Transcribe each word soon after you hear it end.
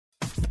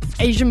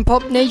Asian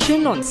Pop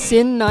Nation on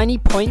Sin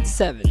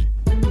 90.7.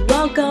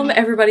 Welcome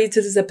everybody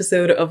to this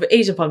episode of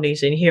Asian Pop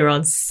Nation here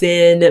on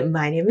Sin.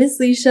 My name is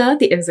Leisha,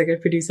 the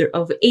executive producer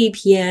of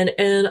APN,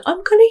 and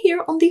I'm kind of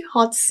here on the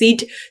hot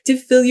seat to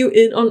fill you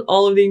in on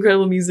all of the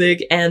incredible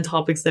music and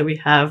topics that we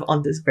have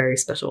on this very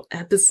special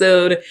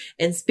episode.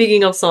 And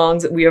speaking of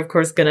songs, we are of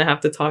course gonna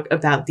have to talk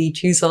about the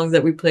two songs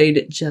that we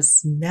played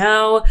just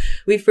now.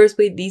 We first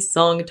played the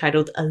song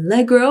titled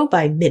Allegro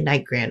by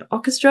Midnight Grand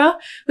Orchestra,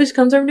 which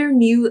comes from their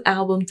new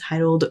album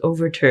titled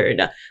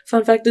Overturned.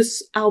 Fun fact,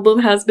 this album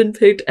has been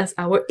picked as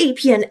our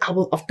APN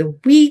album of the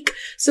week,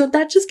 so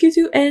that just gives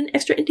you an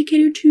extra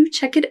indicator to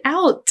check it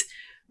out.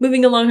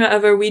 Moving along,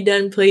 however, we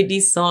then played the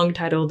song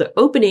titled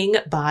Opening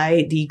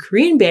by the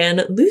Korean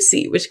band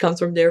Lucy, which comes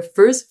from their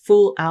first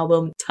full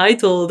album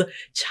titled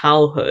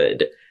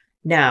Childhood.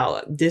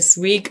 Now, this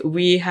week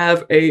we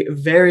have a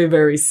very,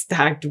 very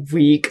stacked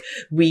week.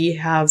 We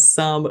have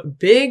some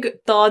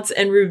big thoughts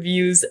and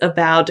reviews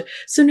about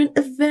certain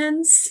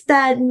events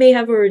that may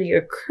have already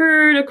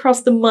occurred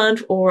across the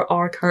month or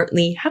are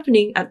currently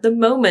happening at the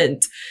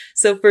moment.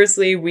 So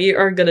firstly, we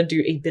are gonna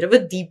do a bit of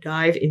a deep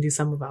dive into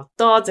some of our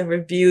thoughts and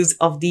reviews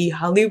of the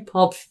Hallyu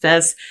Pop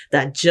Fest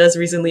that just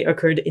recently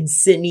occurred in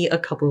Sydney a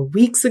couple of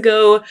weeks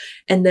ago.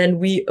 And then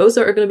we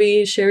also are gonna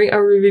be sharing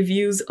our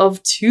reviews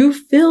of two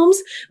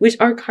films, which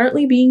are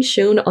currently being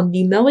shown on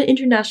the Melbourne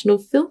International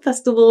Film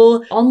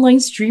Festival online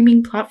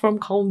streaming platform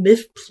called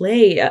MIFF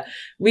Play.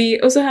 We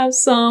also have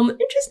some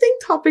interesting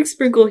topics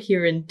sprinkled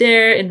here and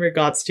there in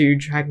regards to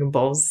Dragon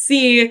Ball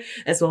Z,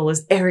 as well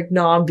as Eric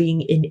Nam being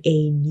in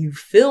a new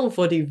film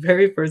for the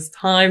very first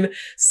time.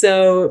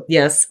 So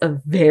yes, a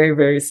very,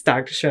 very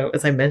stacked show,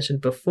 as I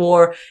mentioned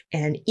before.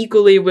 And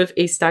equally with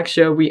a stacked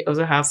show, we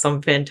also have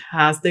some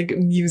fantastic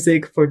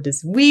music for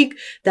this week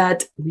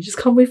that we just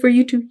can't wait for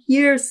you to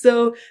hear.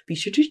 So be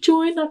sure to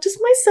join not just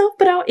myself,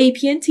 but our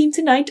APN team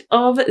tonight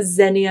of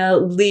Xenia,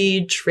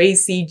 Lee,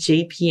 Tracy,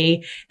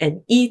 JPA,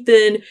 and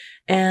Ethan.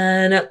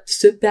 And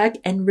sit back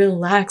and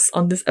relax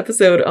on this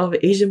episode of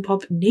Asian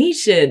Pop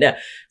Nation.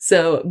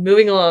 So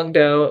moving along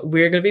though,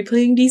 we're going to be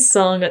playing the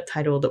song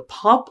titled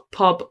Pop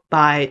Pop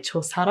by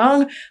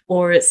Chosarang,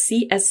 or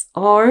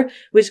CSR,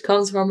 which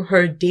comes from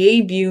her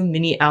debut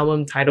mini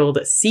album titled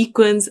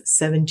Sequence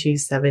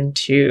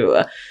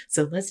 7272.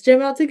 So let's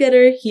jam out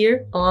together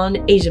here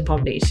on Asian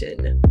Pop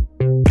Nation.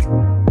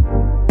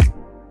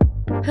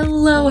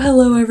 Hello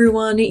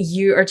everyone.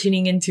 You are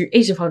tuning into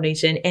Asian Pop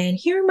Nation and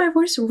hearing my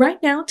voice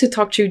right now to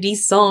talk through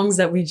these songs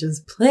that we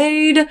just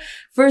played.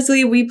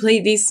 Firstly, we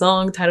played the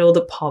song titled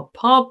Pop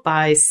Pop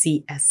by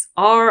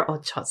CSR or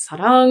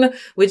Chosarang,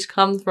 which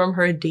comes from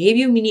her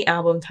debut mini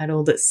album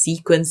titled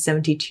Sequence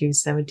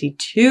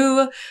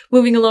 7272.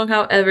 Moving along,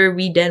 however,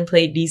 we then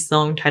played the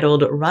song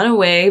titled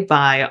Runaway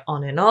by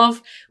On and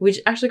Off, which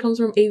actually comes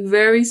from a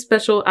very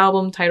special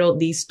album titled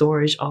The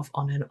Storage of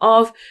On and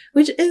Off,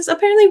 which is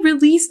apparently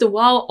released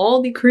while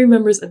all the crew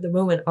members at the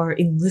moment are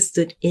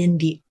enlisted in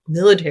the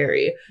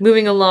military.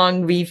 Moving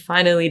along, we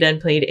finally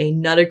then played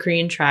another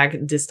Korean track,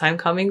 this time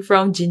coming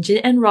from Jinjin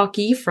and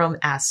Rocky from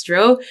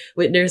Astro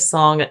with their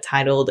song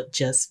titled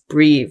Just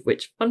Breathe,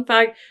 which, fun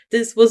fact,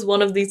 this was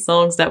one of the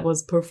songs that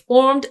was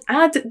performed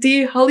at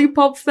the Hallyu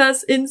Pop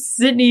Fest in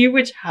Sydney,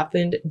 which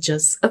happened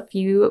just a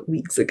few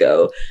weeks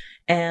ago.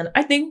 And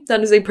I think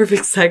that is a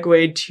perfect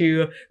segue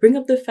to bring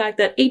up the fact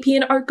that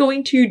APN are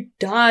going to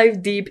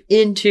dive deep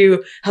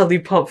into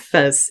Hallyu Pop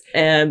Fest.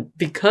 And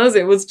because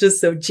it was just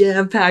so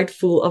jam-packed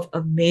full of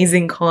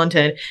amazing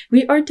content,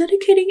 we are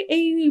dedicating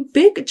a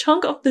big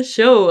chunk of the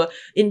show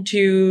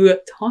into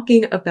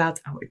talking about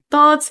our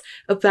thoughts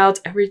about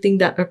everything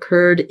that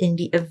occurred in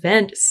the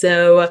event.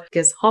 So I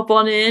guess hop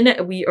on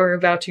in. We are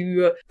about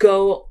to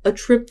go a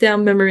trip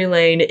down memory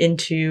lane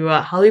into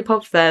Hallyu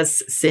Pop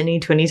Fest Sydney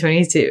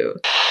 2022.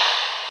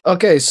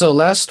 Okay, so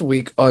last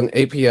week on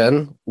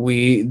APN,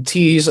 we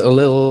teased a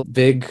little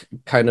big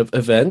kind of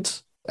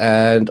event,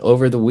 and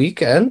over the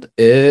weekend,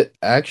 it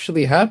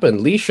actually happened.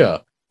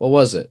 Leisha, what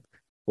was it?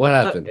 What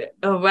happened?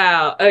 Oh,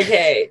 wow.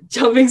 Okay,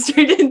 jumping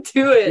straight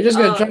into it. You're just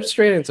gonna jump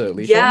straight into it,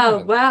 Leisha. Yeah,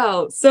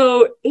 wow.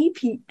 So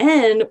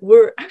APN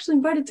were actually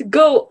invited to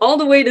go all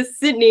the way to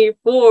Sydney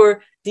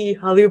for the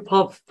Hallyu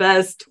Pop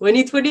Fest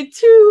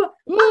 2022.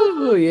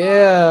 Ooh,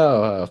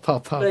 yeah.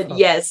 Pop. But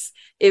yes,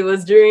 it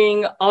was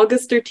during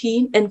August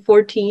 13 and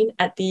 14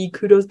 at the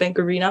Kudos Bank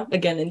Arena,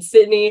 again in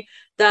Sydney,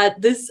 that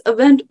this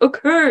event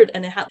occurred.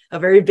 And it had a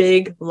very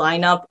big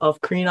lineup of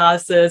Korean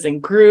artists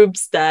and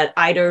groups that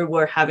either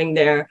were having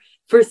their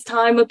first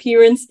time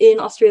appearance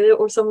in Australia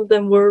or some of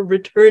them were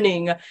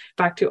returning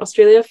back to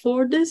Australia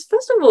for this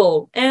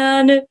festival.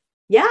 And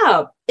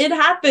yeah, it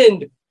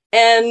happened.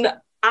 And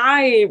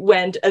I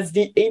went as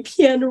the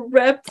APN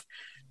rep,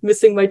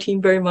 missing my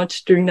team very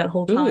much during that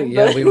whole time. Ooh,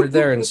 yeah, we were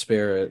there in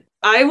spirit.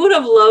 I would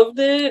have loved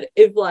it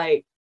if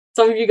like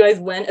some of you guys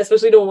went,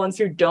 especially the ones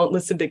who don't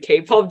listen to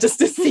K-pop, just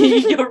to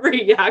see your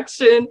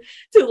reaction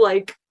to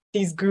like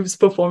these groups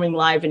performing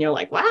live and you're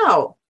like,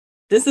 wow,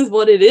 this is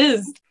what it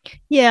is.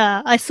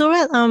 Yeah, I saw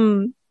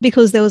it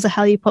because there was a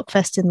Hallyu Pop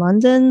Fest in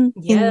London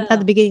at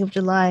the beginning of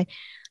July.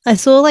 I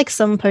saw like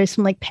some posts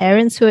from like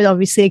parents who had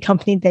obviously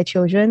accompanied their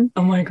children,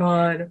 Oh my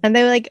god. and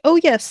they were like, "Oh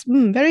yes,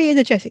 very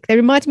energetic. They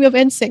remind me of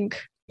NSYNC.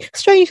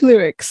 Strange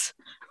lyrics."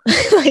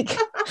 Like,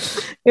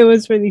 it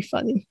was really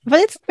funny,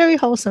 but it's very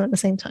wholesome at the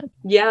same time.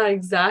 Yeah,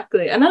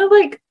 exactly. And I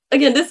like,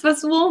 again, this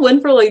festival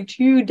went for like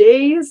 2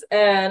 days,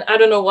 and I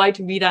don't know why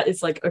to me that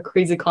is like a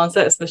crazy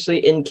concept,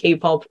 especially in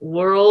K-pop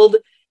world.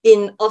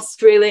 In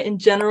Australia in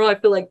general, I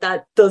feel like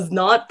that does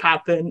not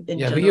happen in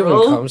Yeah, who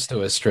general. even comes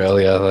to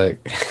Australia?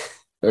 Like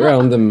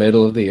around the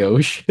middle of the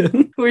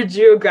ocean. We're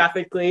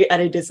geographically at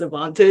a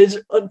disadvantage,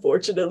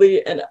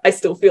 unfortunately, and I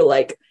still feel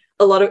like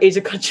a lot of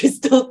Asian countries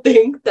still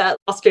think that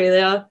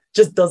Australia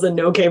just doesn't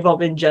know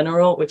K-pop in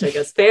general, which I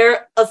guess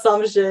fair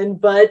assumption,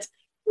 but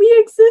we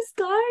exist,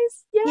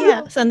 guys. Yeah.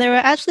 Yes, and there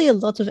are actually a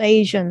lot of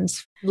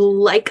Asians.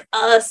 Like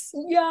us.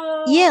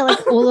 Yeah. Yeah,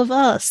 like all of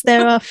us.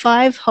 There are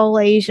 5 whole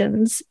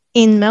Asians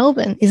in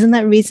Melbourne. Isn't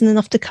that reason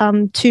enough to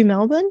come to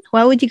Melbourne?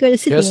 Why would you go to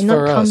Sydney Just and not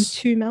for come us.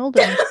 to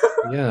Melbourne?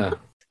 Yeah.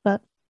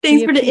 But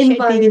Thanks we for the appreciate being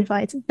invite.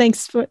 invited.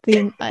 Thanks for the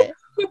invite.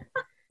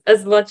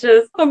 As much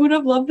as I would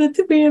have loved it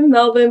to be in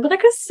Melbourne, but I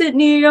guess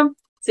Sydney,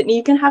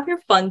 you can have your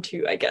fun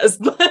too, I guess.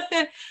 But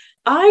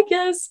I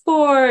guess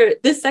for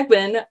this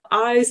segment,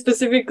 I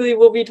specifically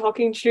will be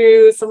talking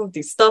through some of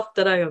the stuff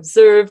that I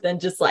observed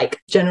and just like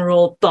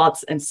general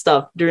thoughts and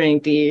stuff during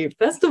the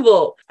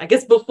festival. I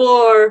guess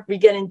before we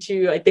get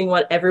into, I think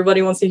what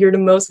everybody wants to hear the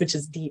most, which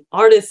is the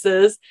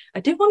artists,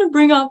 I did want to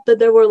bring up that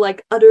there were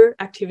like other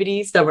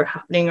activities that were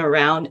happening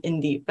around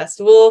in the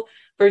festival.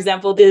 For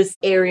example, this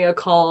area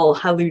called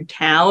Hallyu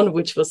Town,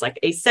 which was like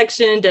a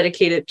section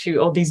dedicated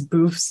to all these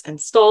booths and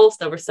stalls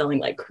that were selling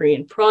like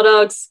Korean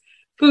products,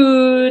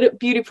 food,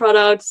 beauty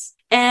products.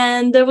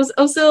 And there was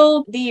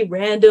also the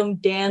random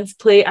dance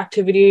play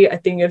activity. I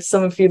think if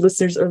some of you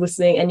listeners are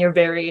listening and you're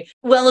very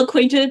well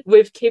acquainted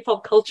with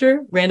K-pop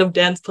culture, random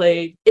dance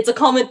play, it's a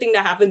common thing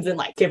that happens in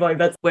like K-pop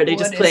events where they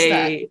just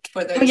play.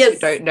 For those yes. who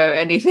don't know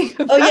anything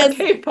about yes.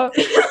 K-pop.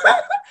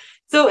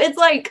 So it's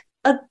like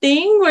a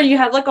thing where you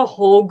have like a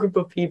whole group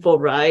of people,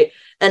 right?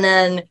 And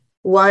then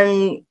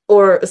one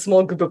or a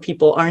small group of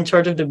people are in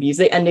charge of the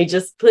music and they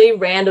just play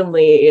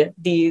randomly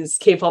these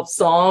K-pop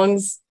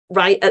songs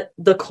right at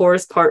the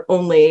chorus part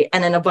only.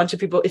 And then a bunch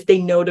of people, if they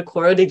know the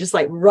choreo, they just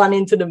like run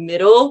into the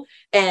middle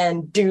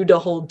and do the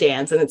whole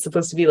dance. And it's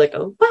supposed to be like,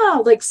 oh,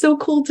 wow, like so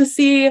cool to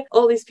see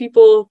all these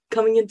people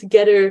coming in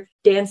together,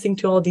 dancing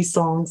to all these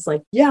songs.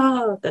 Like,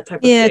 yeah, that type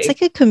of thing. Yeah, it's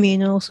like a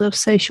communal sort of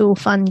social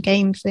fun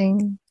game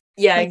thing.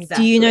 Yeah, Like,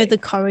 exactly. do you know the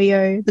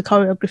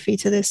choreography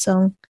to this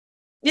song?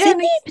 Yeah,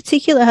 Sydney in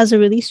particular has a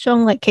really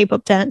strong like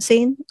K-pop dance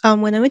scene.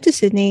 When I went to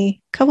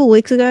Sydney a couple of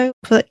weeks ago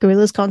for like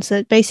Gorillaz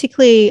concert,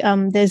 basically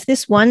there's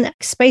this one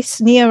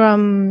space near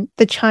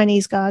the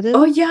Chinese Garden.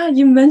 Oh yeah,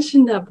 you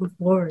mentioned that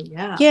before.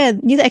 Yeah. Yeah,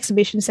 near the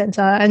exhibition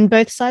center, and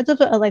both sides of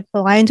it are like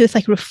lined with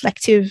like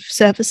reflective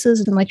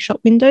surfaces and like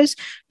shop windows,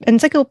 and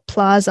it's like a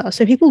plaza.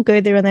 So people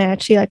go there and they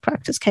actually like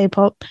practice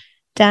K-pop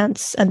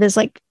dance, and there's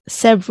like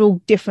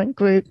several different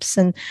groups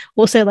and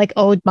also like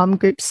old mum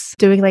groups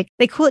doing like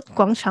they call it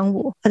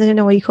guangchangwu. I don't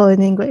know what you call it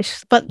in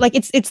English, but like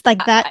it's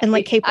like that and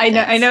like K-pop.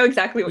 I know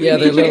exactly what Yeah,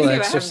 you mean. they're little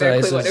Tracy, I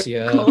have no clue what exercises, to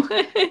yeah. call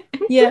it.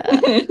 Yeah.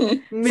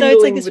 So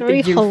it's like this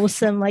very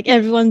wholesome, like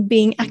everyone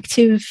being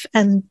active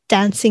and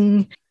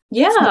dancing.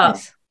 Yeah. It's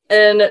nice.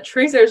 And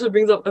Tracy actually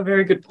brings up a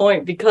very good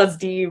point because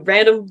the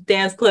random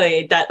dance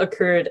play that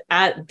occurred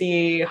at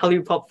the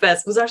Hallyu Pop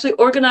Fest was actually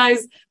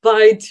organized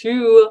by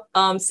 2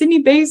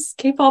 Sydney-based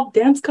K-pop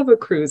dance cover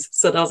crews.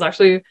 So that was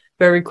actually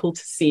very cool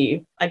to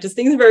see. I just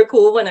think it's very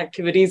cool when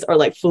activities are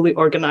like fully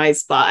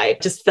organized by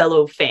just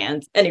fellow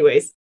fans.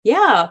 Anyways,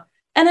 yeah.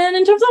 And then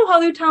in terms of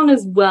Hallyu Town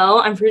as well,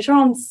 I'm pretty sure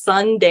on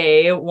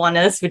Sunday,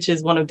 ONEUS, which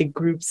is one of the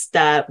groups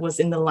that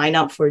was in the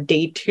lineup for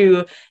day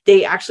 2,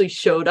 they actually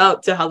showed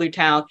up to Hallyu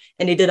Town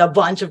and they did a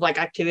bunch of like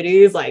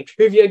activities like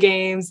trivia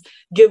games,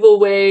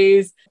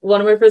 giveaways.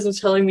 One of my friends was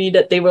telling me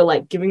that they were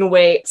like giving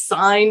away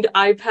signed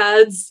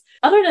iPads.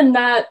 Other than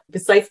that,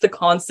 besides the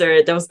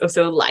concert, there was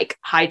also like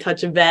high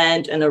touch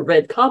event and a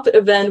red carpet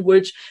event,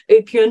 which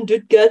APN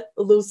did get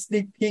a little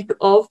sneak peek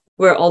of,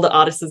 where all the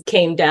artists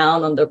came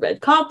down on the red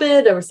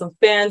carpet. There were some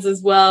fans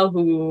as well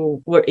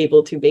who were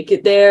able to make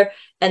it there.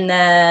 And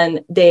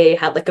then they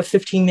had like a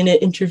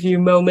 15-minute interview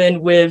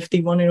moment with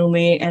the one and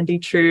only Andy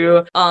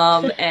True.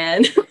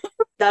 And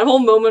that whole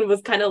moment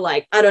was kind of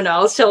like, I don't know, I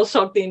was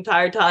shell-shocked the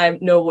entire time.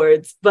 No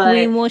words, but...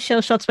 Were you more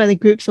shell-shocked by the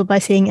groups or by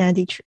seeing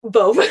Andy True?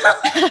 Both.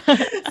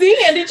 Seeing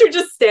Andy True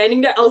just standing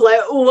there, I was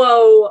like,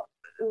 whoa,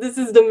 this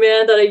is the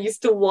man that I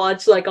used to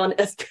watch like on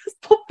SBS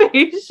Pop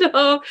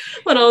Show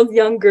when I was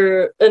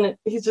younger. And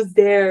he's just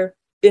there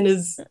in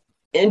his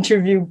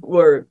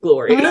interviewer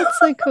glory. Oh, that's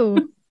so cool.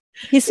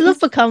 He's sort of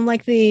become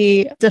like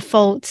the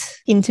default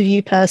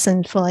interview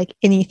person for like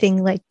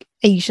anything like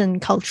Asian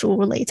cultural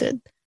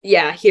related.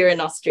 Yeah, here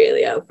in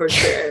Australia, for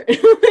sure.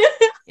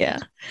 Yeah.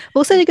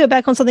 Also, to go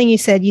back on something you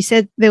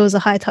said there was a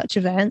high touch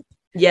event.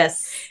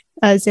 Yes.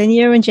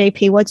 Xenia and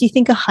JP, what do you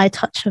think a high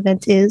touch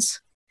event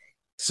is?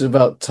 It's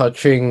about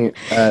touching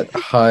at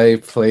high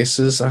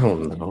places. I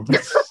don't know.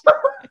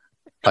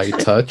 High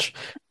touch.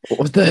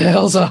 What the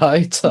hell's a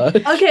high touch?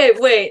 Okay,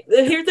 wait.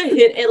 Here's a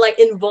hint. It like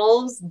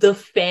involves the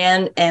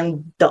fan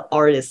and the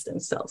artist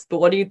themselves. But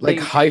what do you Like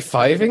think?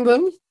 high-fiving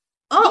them?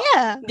 Oh,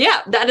 Yeah.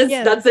 yeah.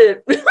 Yeah. That's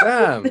it.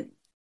 Damn.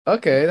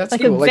 Okay, that's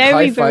Like a cool. Like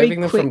very, very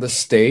high-fiving them from the quick-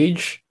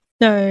 stage?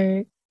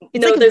 No.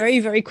 It's No, like a there's- very,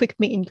 very quick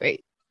meet and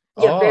greet.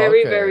 Yeah, Oh,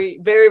 very, okay. very,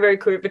 very, very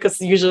quick because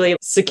usually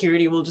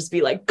security will just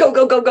be like, go,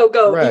 go, go, go,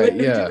 go. Right, Even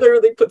if yeah. you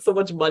literally put so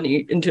much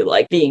money into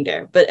like being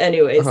there. But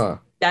anyways, Uh-huh.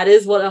 that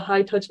is what a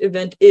high touch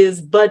event is.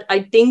 But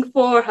I think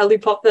for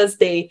Hallyu Pop Fest,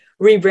 they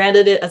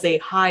rebranded it as a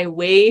high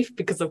wave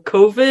because of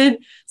COVID.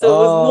 So it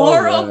was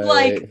more of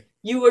like Alright.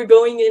 you were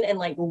going in and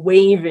like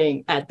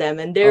waving at them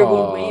and they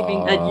were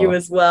waving at you Aw.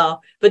 as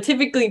well. But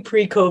typically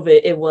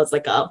pre-COVID, it was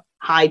like a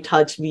high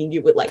touch, meaning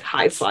you would like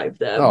high five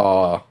them.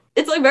 Aw.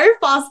 It's like very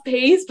fast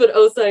paced, but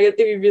also if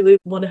you really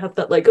want to have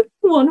that like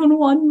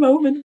one-on-one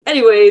moment.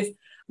 Anyways,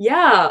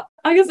 yeah,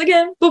 I guess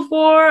again,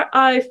 before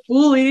I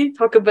fully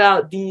talk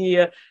about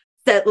the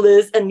set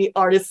list and the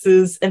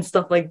artists and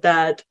stuff like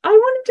that, I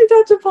wanted to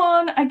touch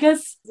upon, I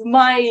guess,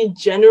 my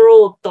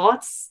general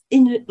thoughts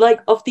in like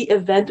of the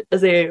event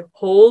as a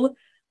whole.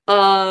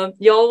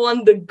 Y'all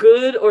want the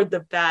good or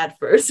the bad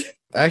first?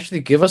 Actually,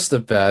 give us the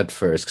bad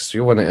first, because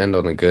we want to end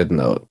on a good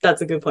note.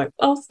 That's a good point.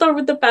 I'll start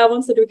with the bad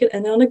one so that we can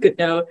end on a good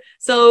note.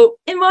 So,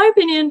 in my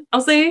opinion,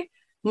 I'll say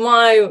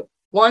my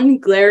one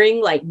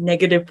glaring like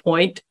negative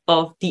point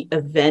of the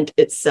event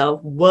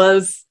itself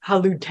was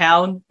Hallyu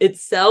Town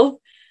itself.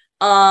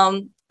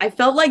 I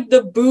felt like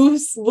the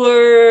booths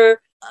were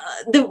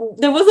there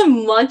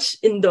wasn't much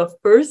in the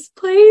first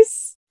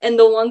place, and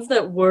the ones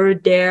that were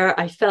there,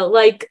 I felt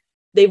like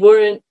they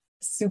weren't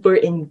super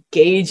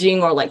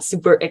engaging or like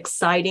super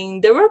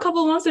exciting. There were a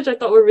couple ones which I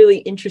thought were really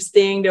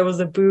interesting. There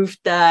was a booth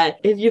that,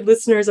 if you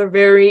listeners are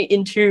very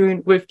in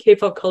tune with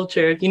K-pop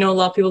culture, you know, a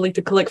lot of people like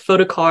to collect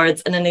photo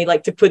cards and then they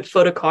like to put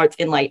photo cards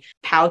in like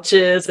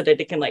pouches so that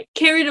they can like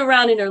carry it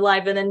around in their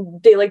life, and then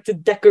they like to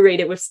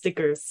decorate it with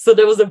stickers. So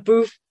there was a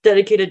booth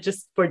dedicated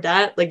just for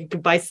that. Like you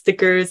could buy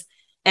stickers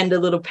and the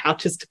little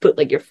pouches to put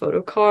like your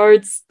photo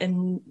cards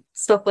and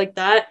stuff like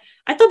that.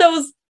 I thought that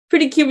was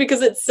pretty cute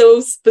because it's so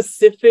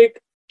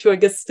specific to, I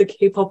guess, the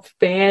K-pop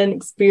fan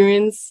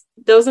experience.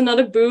 There was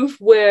another booth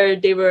where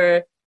they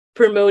were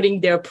promoting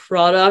their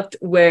product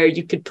where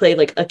you could play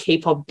like a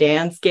K-pop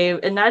dance game.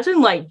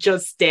 Imagine like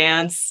Just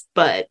Dance,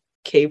 but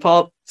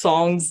K-pop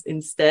songs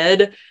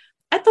instead.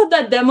 I thought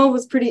that demo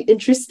was pretty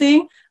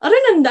interesting. Other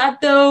than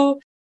that though,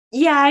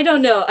 yeah, I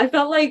don't know. I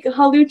felt like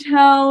Hallyu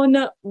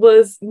Town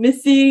was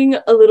missing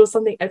a little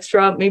something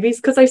extra. Maybe it's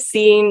because I've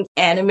seen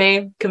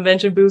anime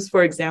convention booths,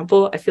 for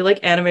example. I feel like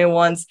anime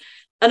ones,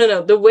 I don't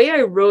know, the way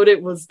I wrote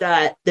it was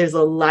that there's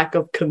a lack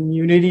of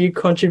community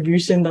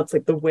contribution. That's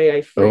like the way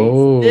I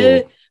phrased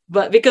it.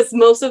 But because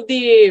most of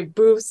the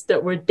booths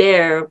that were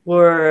there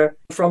were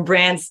from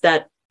brands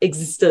that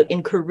existed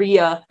in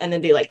Korea and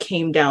then they like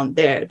came down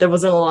there. There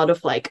wasn't a lot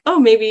of like, oh,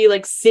 maybe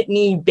like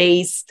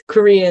Sydney-based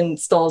Korean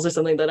stalls or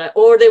something like that.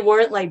 Or they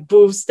weren't like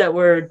booths that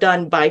were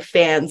done by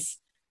fans.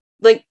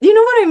 Like, you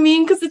know what I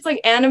mean? Because it's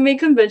like anime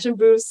convention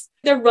booths.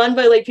 They're run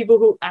by like people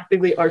who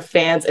actively are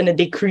fans and then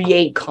they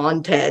create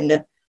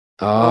content.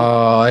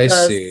 Oh, I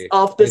see.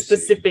 Of the I see.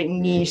 specific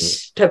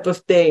niche type of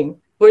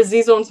thing. Whereas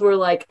these ones were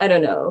like, I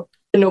don't know,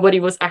 nobody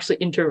was actually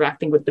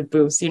interacting with the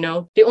booths, you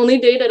know? The only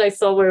day that I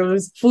saw where it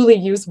was fully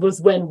used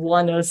was when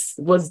ONEUS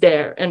was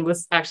there and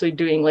was actually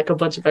doing like a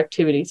bunch of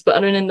activities. But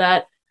other than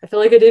that, I feel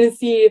like I didn't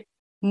see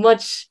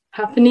much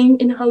happening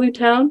in Hallyu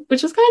Town,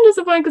 which was kind of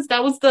disappointing because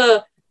that was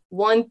the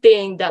one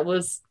thing that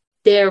was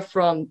there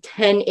from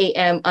 10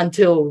 a.m.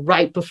 until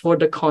right before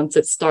the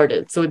concert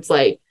started. So it's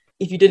like,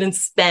 if you didn't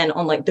spend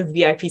on like the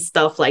VIP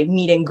stuff, like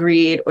meet and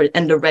greet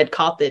and the red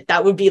carpet,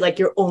 that would be like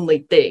your only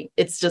thing.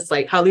 It's just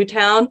like Hallyu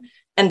Town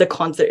and the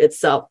concert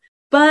itself.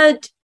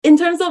 But in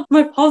terms of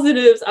my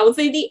positives, I would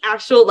say the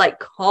actual like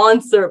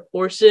concert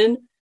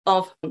portion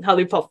of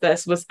Hallyu Pop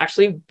Fest was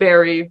actually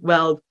very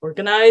well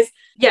organized.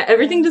 Yeah,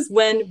 everything just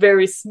went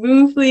very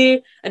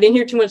smoothly. I didn't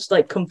hear too much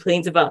like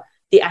complaints about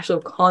the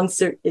actual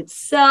concert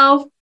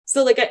itself.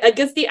 So like I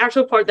guess the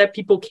actual part that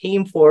people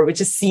came for, which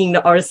is seeing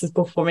the artists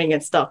performing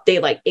and stuff, they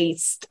like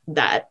aced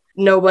that.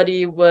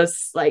 Nobody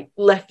was like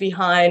left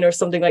behind or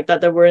something like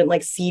that. There weren't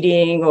like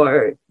seating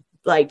or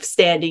like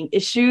standing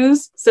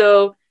issues.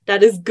 So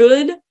that is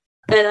good.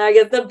 And I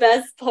guess the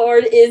best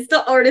part is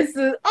the artists.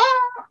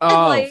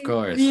 Like, of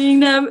course.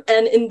 Seeing them,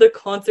 and in the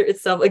concert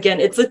itself,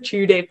 again, it's a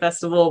 2-day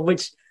festival,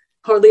 which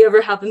hardly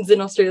ever happens in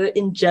Australia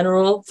in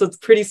general. So it's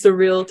pretty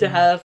surreal to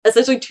have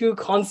essentially 2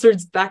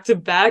 concerts back to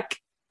back.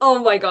 Oh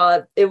my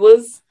god, it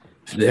was...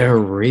 They're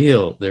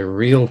real. They're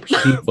real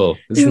people.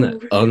 Isn't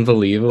that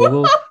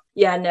unbelievable?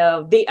 Yeah,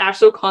 no, the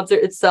actual concert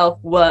itself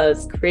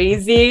was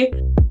crazy.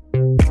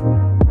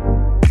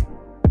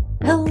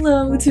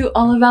 Hello to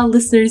all of our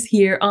listeners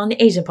here on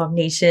Asian Pop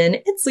Nation.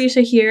 It's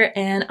Leisha here,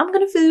 and I'm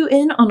gonna fill you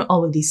in on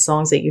all of these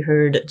songs that you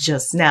heard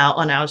just now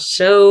on our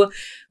show.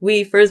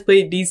 we first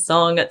played the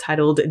song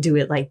titled Do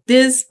It Like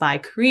This by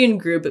Korean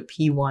group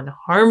P1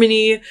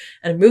 Harmony.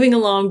 And moving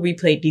along, we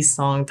played the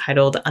song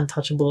titled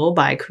Untouchable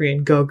by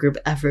Korean girl group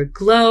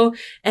Everglow.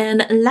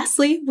 And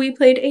lastly, we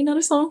played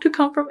another song to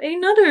come from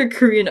another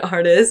Korean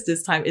artist.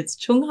 This time it's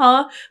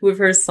Chungha with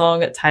her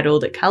song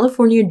titled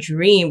California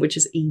Dream, which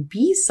is a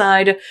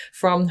B-side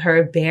from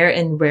her Bare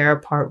and Rare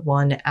Part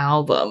 1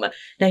 album.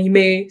 Now you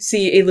may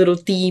see a little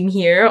theme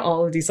here.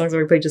 All of these songs that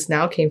we played just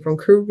now came from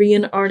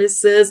Korean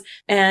artists.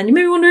 And you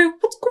may be wondering,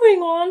 what's going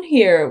on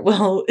here?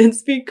 Well,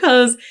 it's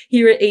because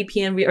here at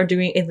APN, we are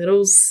doing a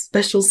little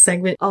special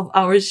segment of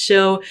our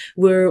show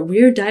where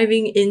we're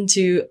diving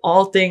into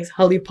all things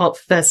Hollipop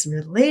Fest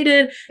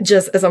related.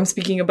 Just as I'm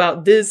speaking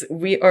about this,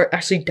 we are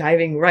actually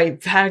diving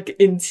right back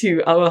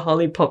into our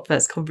Hollipop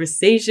Fest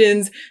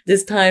conversations.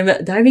 This time,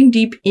 diving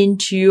deep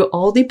into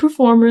all the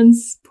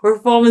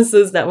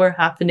performances that were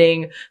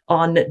happening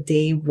on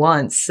day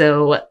one.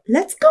 So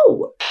let's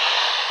go.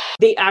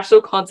 The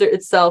actual concert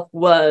itself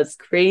was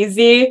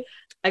crazy.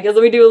 I guess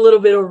let me do a little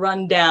bit of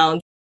rundown.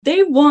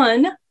 Day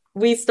one,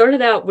 we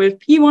started out with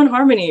P1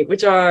 Harmony,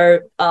 which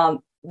are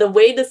the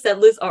way the set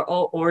lists are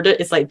all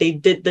ordered is like they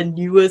did the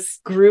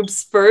newest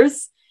groups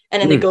first,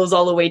 and then it goes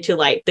all the way to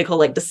like they call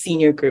like the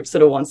senior groups, so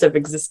the ones that have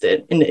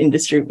existed in the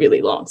industry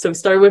really long. So we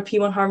started with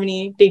P1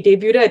 Harmony. They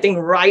debuted, I think,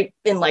 right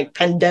in like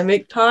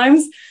pandemic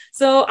times.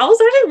 So I was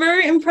actually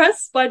very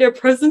impressed by their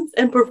presence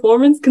and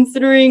performance,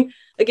 considering,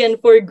 again,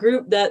 for a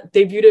group that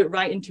debuted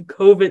right into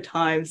COVID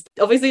times.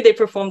 Obviously, they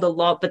performed a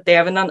lot, but they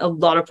haven't done a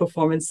lot of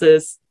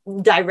performances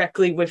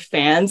directly with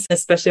fans,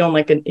 especially on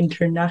like an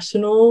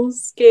international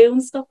scale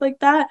and stuff like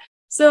that.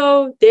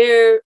 So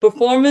their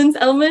performance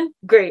element,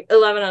 great,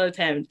 11 out of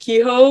 10.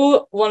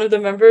 Kiho, one of the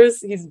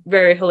members, he's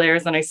very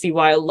hilarious, and I see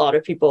why a lot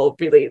of people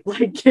really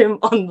like him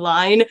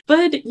online.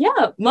 But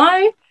yeah,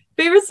 my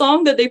favorite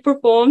song that they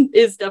performed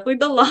is definitely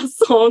the last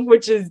song,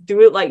 which is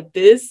Do It Like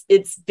This.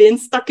 It's been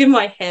stuck in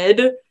my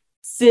head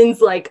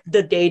since like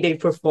the day they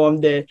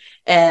performed it.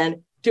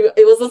 And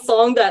it was a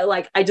song that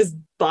like I just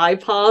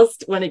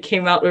bypassed when it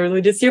came out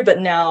early this year, but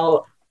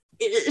now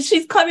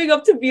she's coming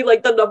up to be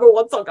like the number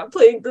one song I'm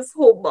playing this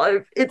whole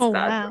month. It's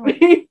bad for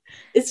me.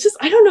 It's just,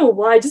 I don't know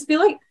why. I just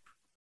feel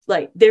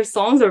like their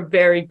songs are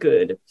very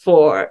good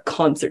for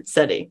concert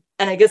setting.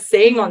 And I guess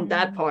saying on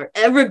that part,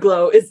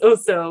 Everglow is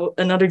also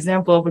another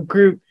example of a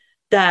group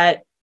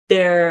that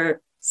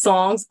their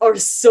songs are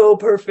so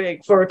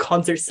perfect for a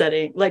concert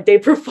setting. Like they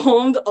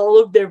performed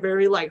all of their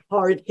very like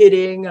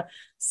hard-hitting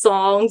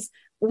songs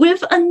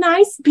with a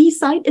nice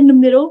B-side in the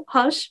middle,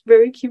 Hush,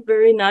 very cute,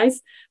 very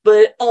nice.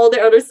 But all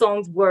their other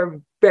songs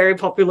were very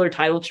popular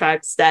title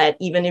tracks that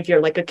even if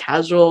you're like a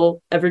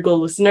casual Everglow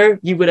listener,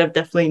 you would have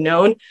definitely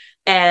known.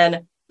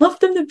 And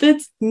loved them to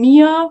bits.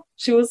 Mia,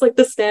 she was like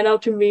the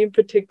standout to me in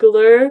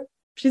particular.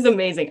 She's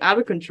amazing, out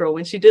of control.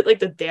 When she did like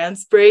the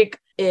dance break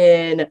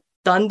in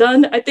Dun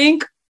Dun, I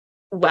think,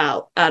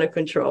 wow, out of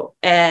control.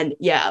 And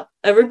yeah,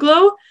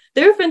 Everglow,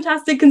 they're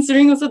fantastic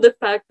considering also the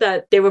fact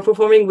that they were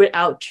performing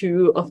without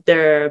two of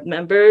their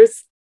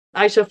members.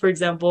 Aisha, for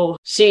example,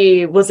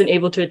 she wasn't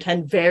able to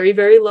attend very,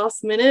 very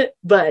last minute,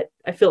 but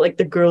I feel like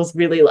the girls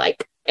really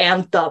like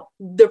amped up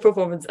the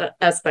performance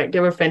aspect. They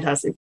were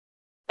fantastic.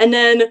 And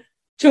then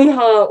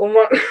Chungha, oh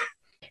my...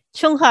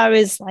 Chungha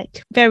is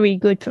like very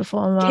good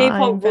performer.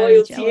 K-pop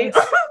royalty.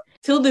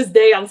 Till this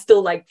day, I'm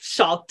still like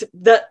shocked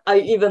that I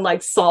even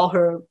like saw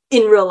her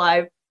in real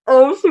life.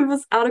 Oh, she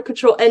was out of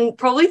control. And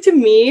probably to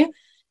me,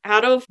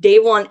 out of day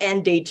one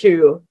and day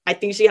two, I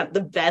think she had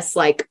the best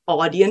like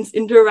audience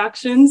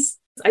interactions.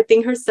 I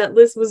think her set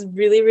list was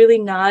really, really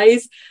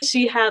nice.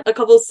 She had a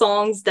couple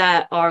songs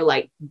that are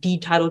like the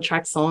title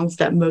track songs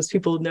that most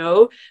people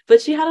know,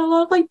 but she had a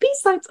lot of like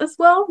B-sides as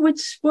well,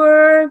 which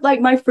were like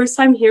my first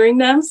time hearing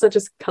them, such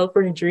as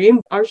California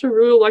Dream. Arsha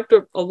really liked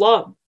her a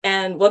lot.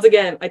 And once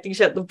again, I think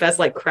she had the best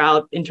like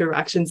crowd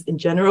interactions in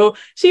general.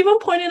 She even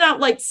pointed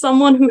out like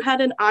someone who had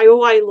an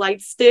IOI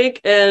light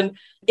stick. And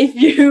if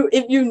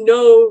you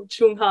know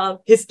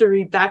Chungha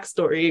history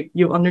backstory,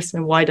 you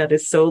understand why that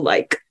is so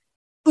like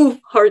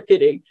hard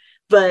hitting.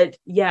 But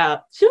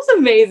yeah, she was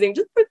amazing.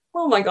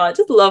 Oh my god,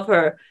 just love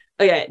her.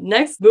 Okay,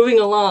 next, moving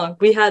along,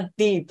 we had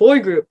the boy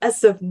group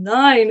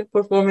SF9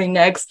 performing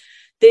next.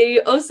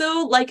 They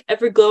also, like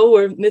Everglow,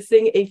 were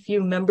missing a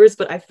few members,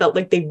 but I felt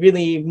like they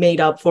really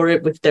made up for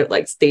it with their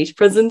like stage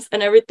presence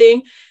and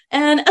everything.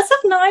 And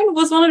SF9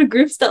 was one of the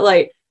groups that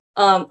like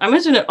I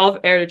mentioned it off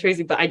air to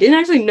Tracy, but I didn't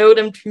actually know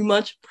them too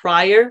much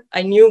prior.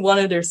 I knew one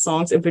of their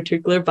songs in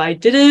particular, but I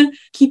didn't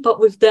keep up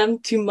with them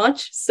too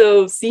much.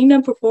 So seeing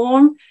them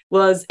perform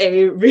was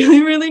a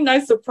really, really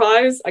nice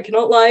surprise. I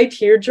cannot lie,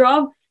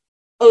 teardrop.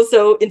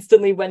 Also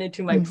instantly went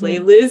into my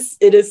playlist.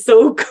 It is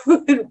so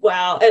good.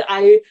 Wow. And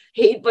I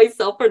hate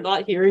myself for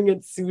not hearing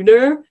it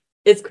sooner.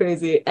 It's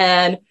crazy.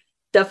 And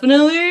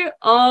definitely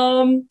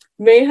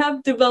may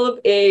have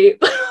developed a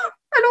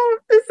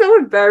it's so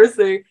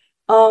embarrassing.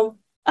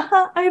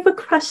 I have a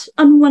crush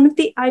on one of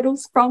the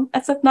idols from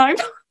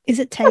SF9. Is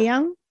it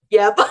Taeyang?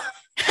 Yep.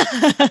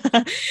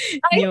 I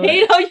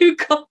hate how you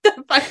got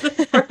that by the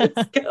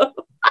first go.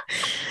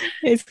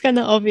 It's kind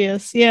of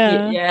obvious.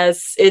 Yeah.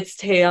 Yes, it's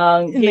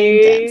Taeyang.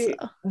 Main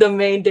dancer. The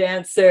main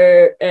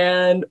dancer,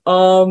 and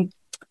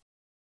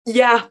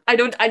yeah, I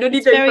don't need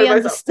It's to very explain myself.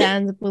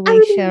 understandable,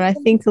 Alicia. I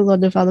think a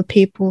lot of other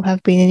people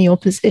have been in your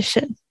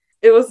position.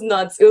 It was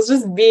nuts. It was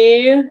just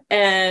me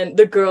and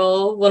the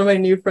girl, one of my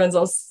new friends I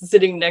was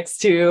sitting next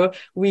to.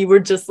 We were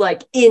just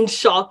like in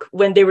shock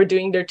when they were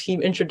doing their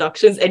team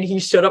introductions and he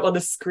showed up on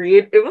the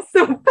screen. It was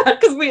so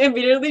bad because we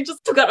immediately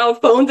just took out our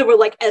phones and were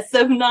like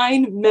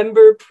SF9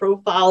 member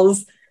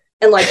profiles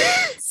and like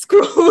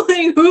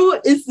scrolling, who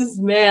is this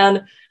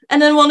man?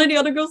 And then one of the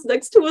other girls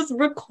next to us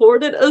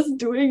recorded us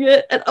doing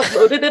it and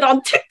uploaded it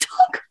on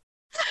TikTok.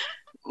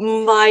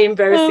 My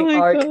embarrassing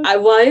arc.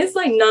 Why is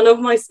like none of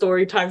my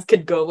story times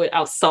could go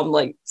without some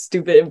like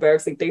stupid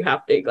embarrassing thing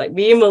happening? Like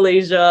me in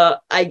Malaysia,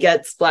 I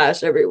get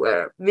splashed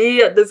everywhere.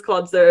 Me at this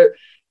concert,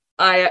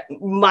 I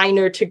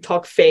minor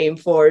TikTok fame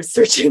for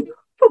searching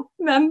for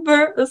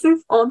member. This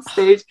is on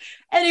stage.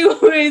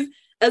 Anyways,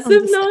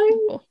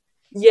 SF9.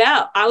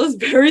 Yeah, I was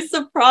very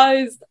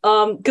surprised.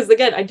 Because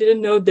again, I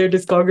didn't know their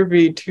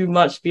discography too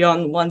much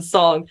beyond one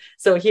song.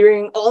 So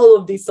hearing all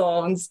of these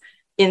songs,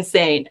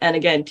 insane. And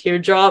again,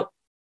 Teardrop.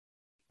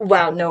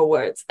 Wow, no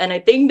words. And I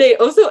think they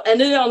also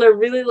ended on a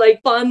really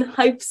like fun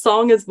hype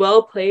song as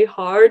well, Play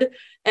Hard.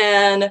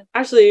 And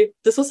actually,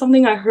 this was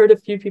something I heard a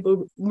few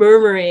people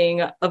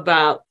murmuring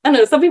about. I don't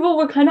know, some people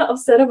were kind of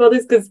upset about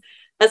this because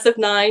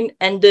SF9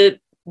 ended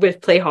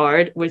with Play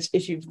Hard, which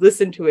if you've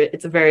listened to it,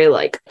 it's a very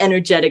like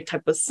energetic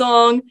type of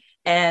song.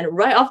 And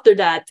right after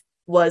that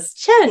was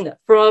Chen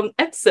from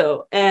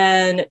EXO.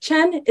 And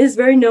Chen is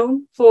very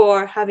known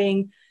for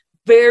having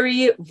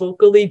very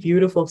vocally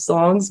beautiful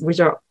songs,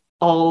 which are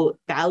all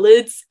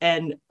ballads,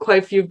 and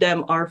quite a few of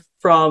them are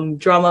from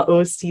drama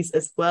OSTs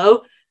as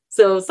well.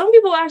 So some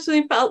people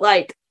actually felt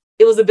like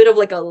it was a bit of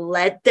like a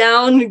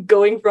letdown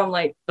going from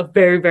like a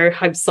very, very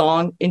hype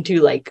song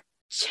into like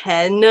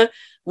Chen,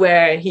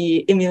 where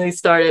he immediately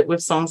started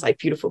with songs like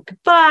Beautiful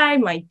Goodbye,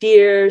 My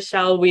Dear,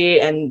 Shall We,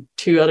 and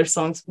two other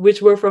songs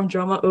which were from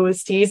drama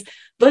OSTs.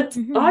 But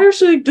I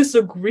actually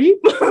disagree.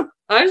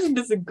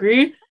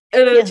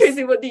 And Yes.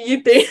 Tracy, what do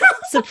you think?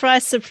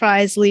 Surprise,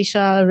 surprise,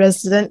 Leisha,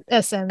 resident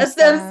SM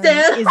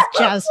stan, is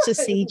jazzed to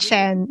see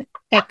Chen,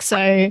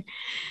 EXO.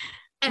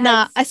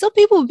 Nah, I saw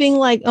people being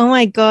like, oh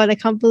my god, I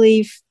can't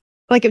believe,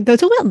 like, they were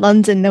talking about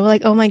London, they were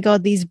like, oh my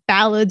god, these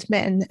ballad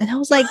men. And I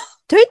was like,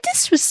 don't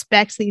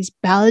disrespect these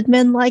ballad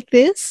men like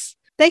this.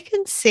 They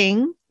can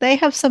sing. They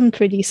have some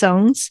pretty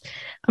songs.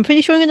 I'm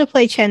pretty sure I'm going to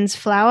play Chen's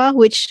Flower,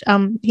 which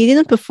he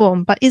didn't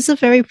perform, but is a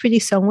very pretty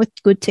song with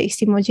good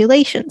tasty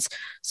modulations.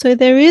 So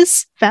there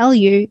is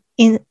value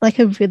in like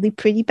a really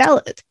pretty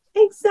ballad.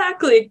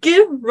 Exactly.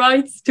 Give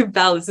rights to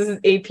ballads. This is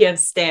APN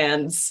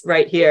stands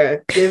right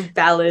here. Give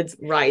ballads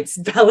rights.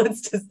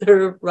 Ballads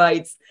deserve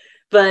rights.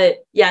 But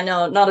yeah,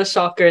 no, not a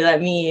shocker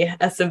that me,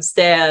 SM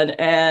Stan,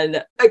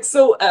 and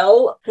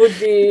XOL would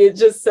be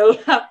just so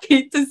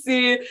happy to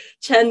see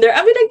Chen there.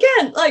 I mean,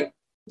 again, like,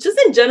 just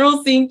in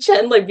general, seeing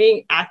Chen, like,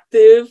 being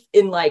active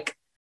in, like,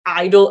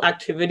 idol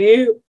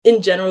activity,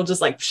 in general, just,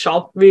 like,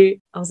 shocked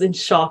me. I was in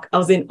shock. I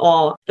was in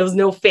awe. There was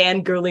no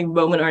fangirling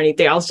moment or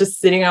anything. I was just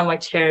sitting on my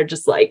chair,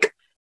 just, like,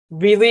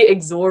 really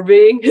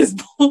absorbing his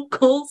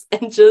vocals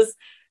and just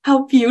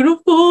how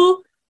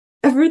beautiful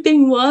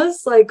everything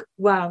was. Like,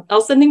 wow. I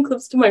was sending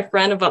clips to my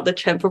friend about the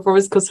Chen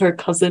performance because her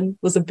cousin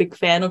was a big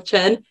fan of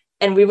Chen,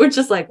 and we were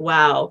just like,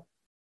 wow,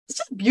 it's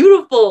just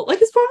beautiful. Like,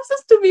 his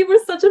performances to me were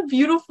such a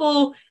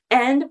beautiful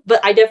end, but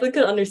I definitely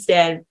could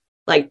understand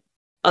like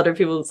other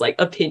people's like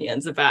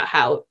opinions about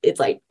how it's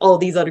like all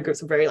these other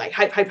groups are very like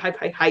hype,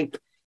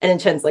 and then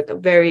Chen's like a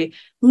very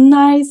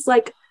nice,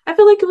 like, I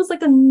feel like it was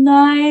like a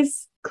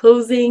nice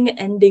closing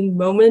ending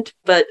moment,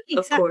 but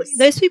of course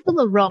those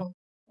people are wrong.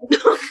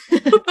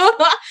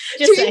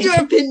 Change your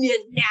opinion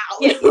now.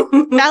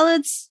 Yeah.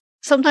 Ballads,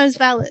 sometimes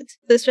valid,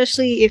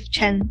 especially if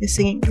Chen is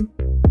singing them.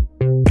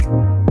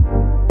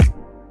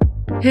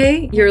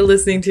 Hey, you're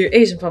listening to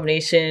Asian Pop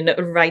Nation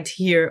right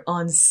here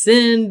on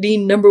Sin, the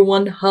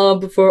 #1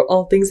 hub for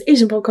all things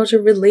Asian pop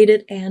culture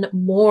related and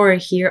more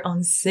here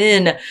on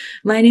Sin.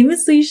 My name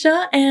is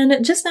Leisha,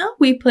 and just now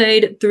we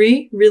played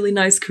 3 really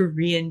nice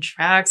Korean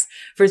tracks.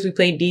 First, we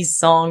played the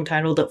song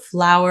titled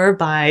Flower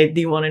by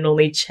the one and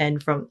only Chen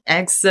from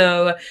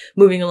EXO.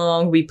 Moving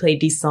along, we played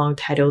the song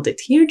titled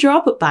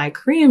Teardrop by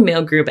Korean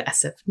male group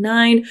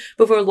SF9.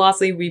 Before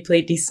lastly, we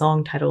played the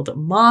song titled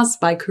Moss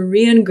by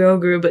Korean girl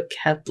group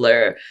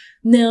Kepler.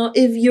 Now,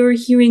 if you're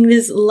hearing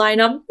this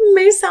lineup, it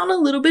may sound a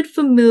little bit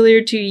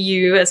familiar to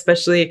you,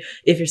 especially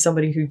if you're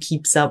somebody who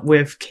keeps up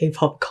with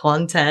K-pop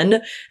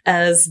content,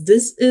 as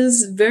this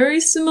is very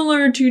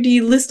similar to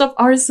the list of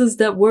artists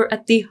that were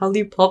at the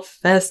Hallyu Pop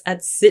Fest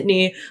at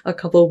Sydney a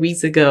couple of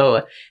weeks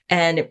ago.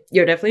 And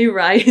you're definitely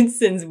right,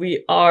 since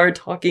we are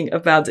talking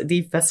about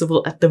the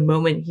festival at the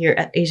moment here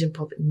at Asian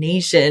Pop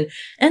Nation.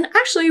 And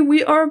actually,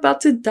 we are about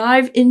to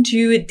dive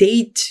into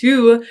day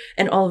 2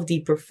 and all of the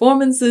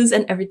performances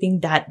and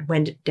everything that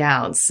went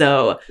down.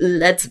 So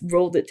let's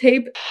roll the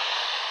tape.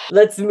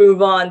 Let's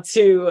move on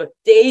to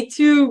day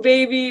 2,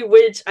 baby,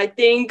 which I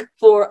think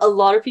for a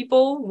lot of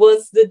people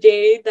was the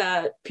day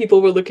that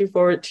people were looking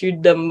forward to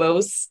the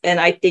most.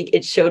 And I think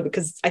it showed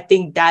because I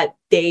think that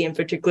day in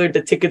particular,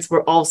 the tickets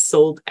were all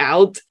sold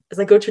out. As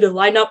I go to the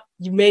lineup,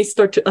 you may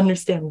start to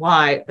understand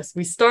why. As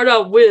we start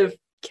out with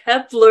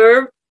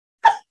Kep1er.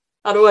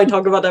 How do I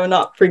talk about them and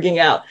not freaking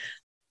out?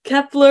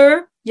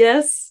 Kep1er,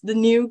 yes, the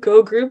new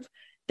girl group.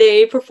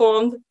 They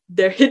performed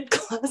their hit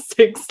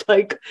classics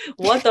like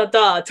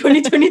Wadada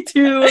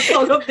 2022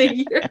 Song of the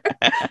Year.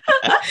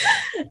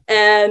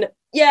 And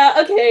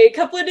yeah, okay,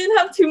 Kep1er didn't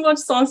have too much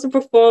songs to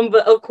perform,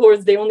 but of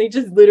course they only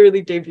just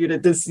literally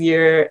debuted this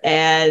year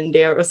and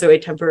they are also a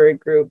temporary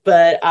group,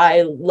 but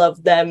I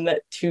love them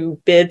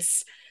to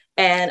bits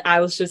and I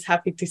was just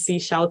happy to see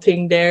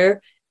Shouting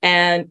there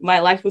and my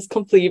life was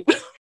complete.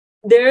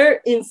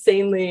 They're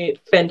insanely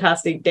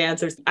fantastic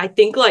dancers. I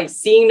think like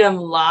seeing them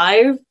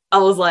live, I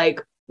was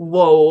like,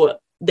 whoa,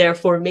 their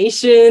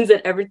formations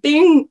and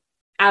everything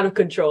out of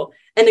control.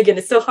 And again,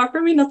 it's so hard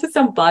for me not to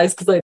sound biased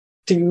because I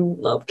do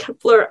love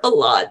Kep1er a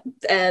lot.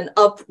 And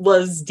Up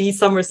was the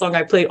summer song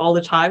I played all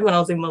the time when I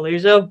was in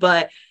Malaysia.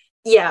 But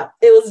yeah,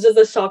 it was just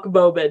a shock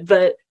moment.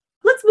 But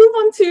let's move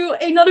on to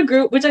another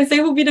group, which I say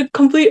will be the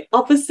complete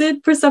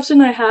opposite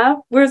perception I have.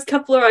 Whereas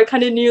Kep1er, I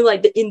kind of knew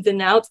like the ins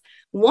and outs.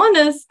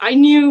 ONEUS, I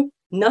knew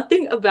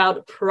nothing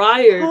about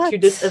prior to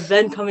this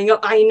event coming up.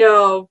 I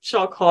know,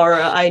 shock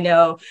horror, I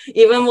know.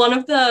 Even one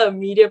of the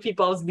media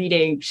people I was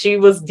meeting, she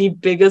was the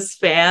biggest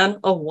fan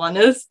of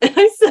ONEUS. And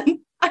I said,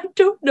 I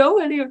don't know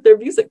any of their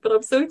music, but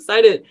I'm so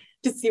excited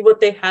to see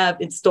what they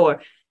have in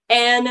store.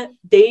 And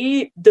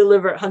they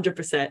deliver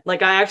 100%.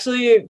 Like I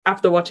actually,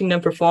 after watching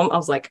them perform, I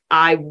was like,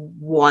 I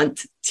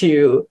want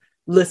to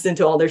listen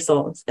to all their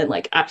songs and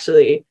like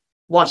actually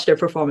watch their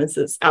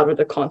performances out of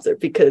the concert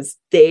because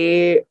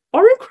they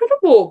are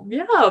incredible.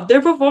 Yeah,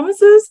 their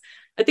performances,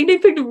 I think they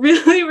picked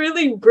really,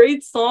 really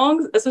great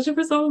songs, especially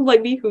for someone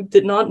like me who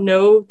did not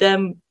know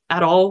them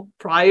at all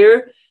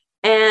prior.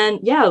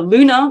 And yeah,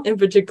 LOONA in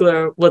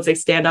particular was a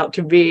standout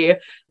to me.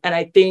 And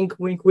I think,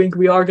 wink, wink,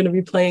 we are going to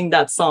be playing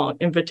that song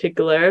in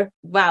particular.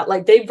 Wow,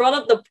 like they brought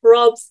up the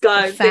props,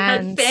 guys. They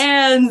had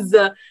fans.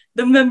 The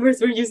members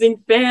were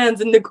using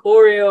fans in the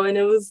choreo and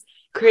it was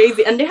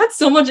crazy. And they had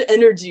so much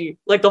energy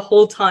like the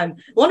whole time.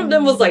 One of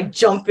them was like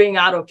jumping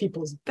out of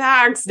people's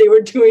backs. They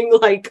were doing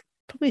like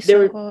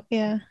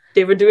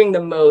they were doing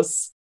the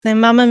most.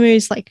 Then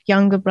Mamamoo's like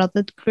younger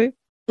brother group.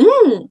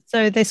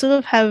 So they sort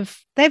of have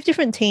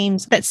different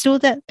teams, but still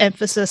that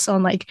emphasis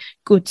on like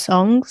good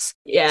songs.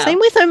 Yeah. Same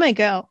with Oh My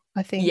Girl,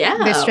 I think. Yeah.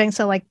 Their strengths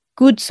are like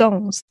good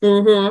songs.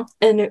 And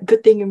a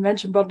good thing you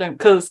mentioned about them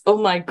because Oh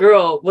My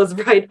Girl was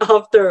right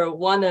after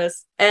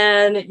ONEUS.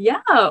 And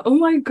yeah, Oh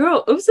My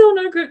Girl, also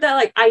another group that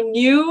like I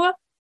knew,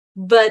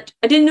 but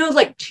I didn't know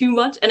like too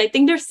much. And I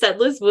think their set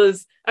list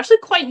was actually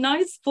quite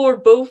nice for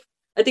both,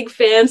 I think,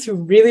 fans who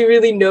really,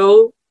 really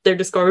know their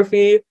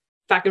discography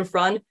back and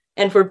front.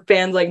 And for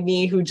fans like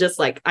me who just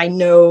like, I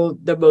know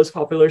the most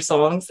popular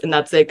songs and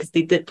that's it. Because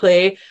they did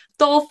play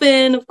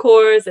Dolphin, of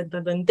course, and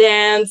then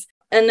Dance.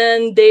 And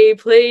then they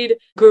played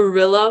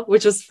Gorilla,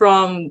 which was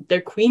from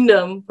their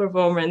Queendom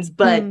performance,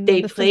 but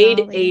they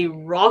played a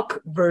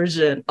rock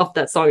version of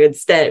that song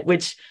instead,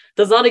 which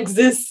does not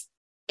exist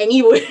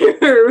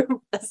anywhere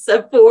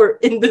except for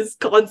in this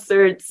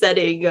concert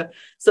setting.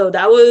 So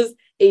that was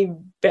a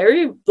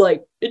very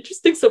like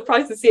interesting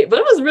surprise to see it, but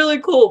it was really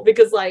cool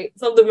because like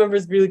some of the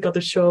members really got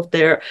to show off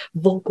their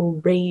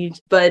vocal range.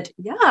 But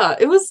yeah,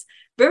 it was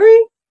very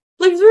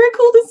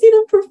cool to see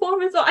them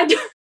perform. And so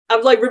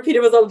I'm like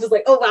repeating myself, just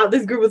like, oh wow,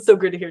 this group was so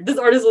good to hear. This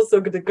artist was so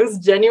good because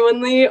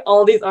genuinely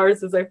all these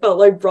artists I felt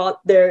like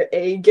brought their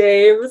A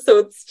game. So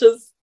it's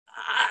just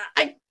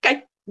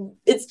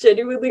it's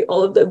genuinely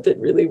all of them did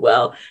really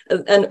well.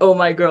 And Oh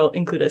My Girl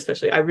included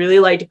especially. I really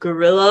liked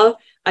Gorilla.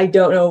 I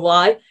don't know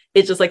why.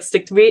 It just like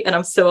stick to me and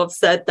I'm so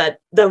upset that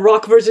the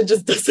rock version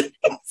just doesn't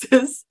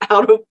exist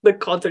out of the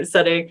concert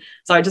setting.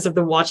 So I just have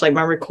to watch like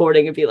my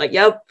recording and be like,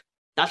 yep,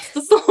 that's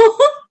the song.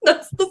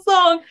 That's the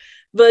song.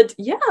 But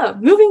yeah,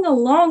 moving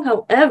along,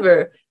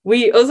 however,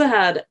 we also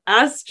had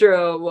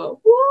Astro.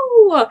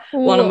 Woo!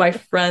 One of my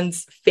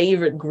friend's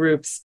favorite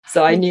groups.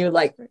 So I knew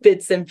like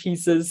bits and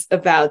pieces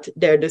about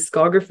their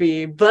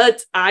discography,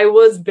 but I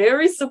was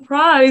very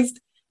surprised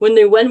when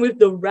they went with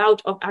the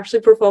route of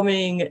actually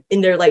performing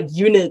in their like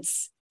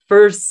units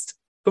first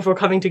before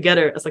coming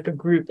together as like a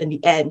group in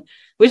the end,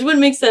 which would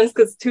make sense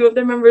because two of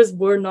their members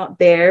were not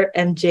there,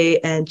 MJ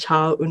and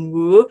Cha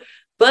Eun-woo,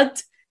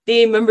 but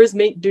the members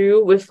made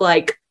do with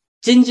like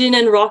Jinjin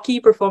and Rocky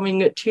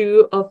performing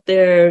two of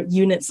their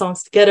unit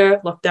songs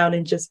together, Lockdown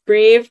and Just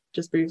Breathe.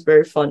 Just Breathe is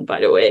very fun, by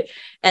the way.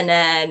 And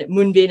then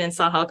Moonbin and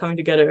Saha coming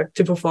together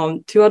to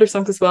perform two other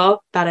songs as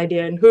well, Bad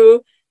Idea and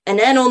Who. And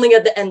then only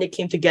at the end they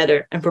came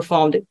together and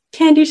performed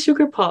Candy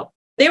Sugar Pop.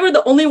 They were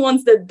the only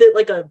ones that did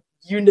like a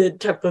unit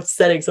type of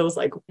setting. So it was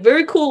like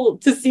very cool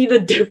to see the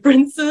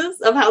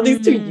differences of how these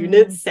two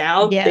units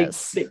sound.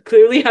 Yes. They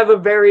clearly have a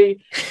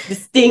very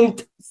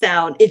distinct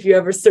sound. If you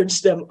ever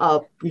search them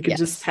up, you can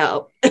just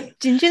tell.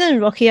 Jinjin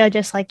and Rocky are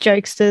just like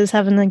jokesters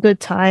having a good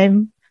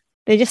time.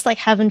 They're just like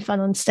having fun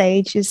on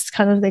stage is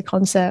kind of their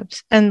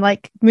concept. And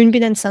like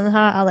Moonbin and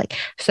Sunha are like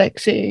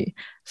sexy,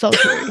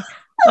 sultry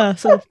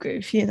sort of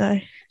group, you know.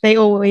 They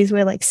always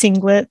wear like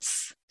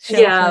singlets,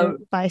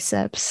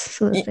 biceps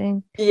sort of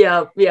thing.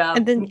 Yeah.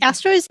 And then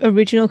Astro's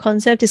original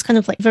concept is kind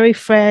of like very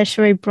fresh,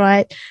 very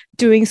bright,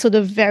 doing sort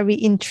of very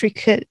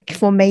intricate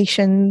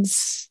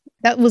formations.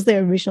 That was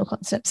their original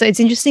concept. So it's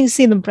interesting to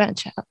see them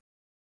branch out.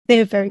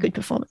 They're very good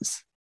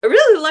performers. I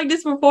really like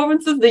these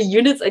performances. The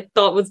units I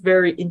thought was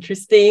very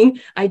interesting.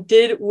 I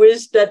did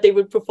wish that they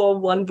would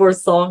perform one more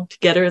song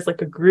together as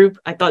like a group.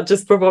 I thought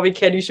just performing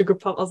Candy Sugar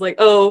Pop, I was like,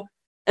 oh.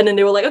 And then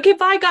they were like, okay,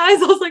 bye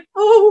guys. I was like,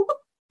 oh,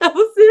 that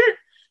was it.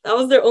 That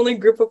was their only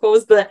group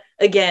performance. But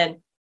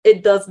again,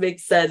 it does make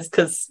sense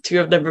because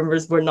 2 of their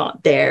members were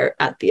not there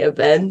at the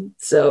event.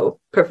 So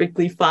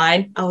perfectly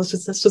fine. That's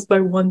just my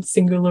one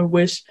singular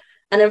wish.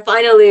 And then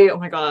finally, oh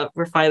my God,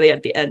 we're finally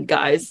at the end,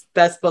 guys.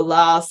 Best for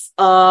last.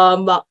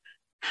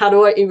 How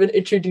do I even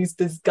introduce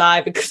this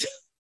guy? Because,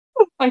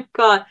 oh my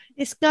God.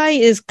 This guy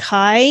is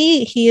Kai.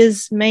 He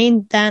is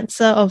main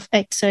dancer of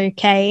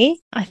XOK.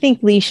 I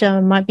think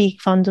Leisha might be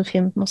fond of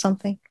him or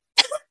something.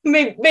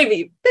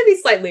 maybe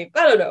slightly.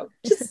 I don't know.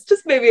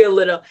 Just maybe a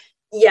little.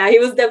 Yeah, he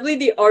was definitely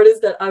the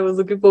artist that I was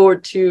looking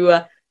forward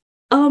to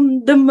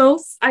the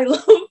most. I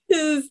love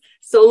his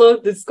solo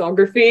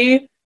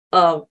discography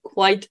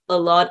quite a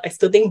lot. I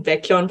still think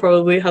Baekhyun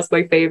probably has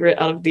my favorite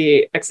out of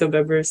the EXO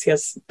members.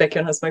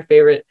 Baekhyun has my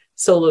favorite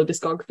solo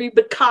discography,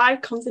 but Kai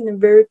comes in a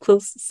very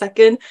close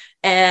second.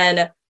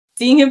 And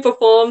seeing him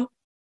perform,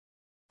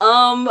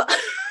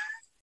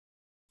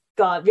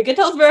 God, we can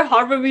tell it's very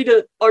hard for me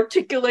to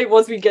articulate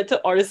once we get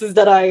to artists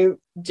that I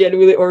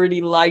genuinely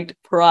already liked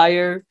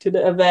prior to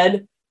the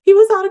event. He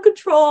was out of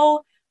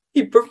control.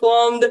 He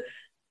performed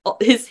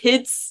his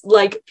hits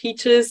like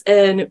Peaches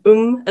and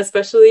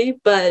especially,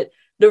 but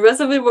the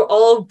rest of it were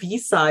all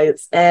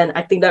B-sides, and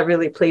I think that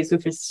really plays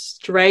with his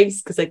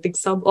strengths because I think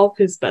some of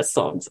his best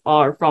songs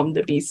are from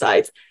the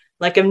B-sides,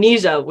 like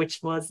Amnesia, which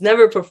was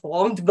never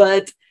performed,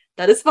 but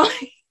that is fine.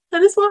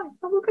 That is fine.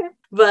 I'm okay.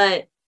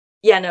 But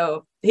yeah,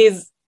 no,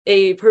 he's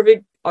a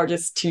perfect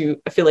artist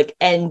to, I feel like,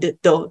 end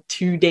the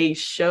 2-day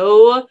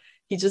show.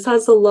 He just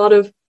has a lot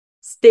of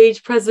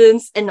stage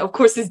presence, and of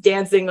course his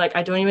dancing, like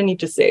I don't even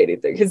need to say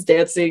anything. His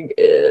dancing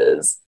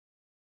is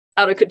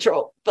out of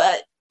control,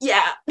 but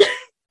yeah.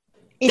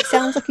 It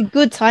sounds like a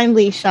good time,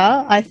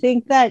 Leisha. I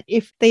think that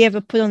if they ever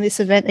put on this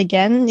event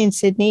again in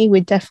Sydney,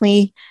 we'd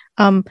definitely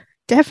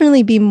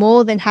be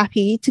more than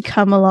happy to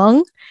come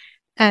along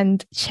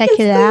and check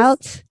it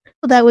out.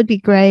 Well, that would be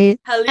great.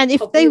 And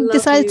if they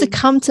decided to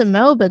come to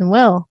Melbourne,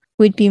 well,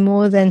 we'd be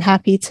more than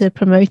happy to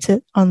promote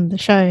it on the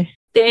show.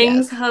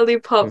 Thanks,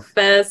 Halipop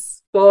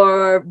Fest,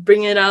 for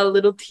bringing our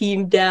little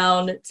team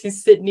down to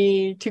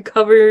Sydney to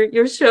cover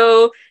your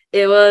show.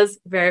 It was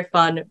very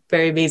fun,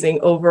 very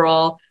amazing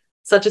overall.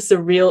 Such a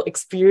surreal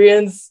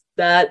experience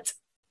that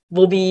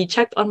will be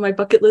checked on my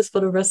bucket list for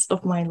the rest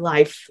of my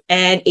life,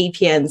 and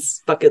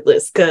APN's bucket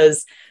list,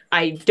 because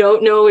I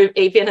don't know if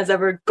APN has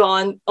ever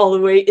gone all the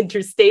way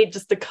interstate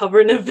just to cover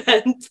an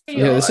event.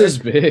 Yeah, this is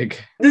big.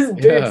 This is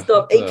big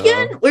stuff.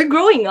 APN, we're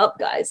growing up,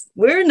 guys.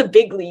 We're in the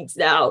big leagues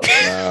now.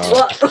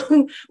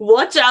 Wow.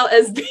 Watch out,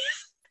 SB.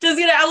 Just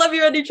kidding. I love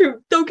you, Andy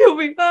True. Don't kill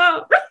me.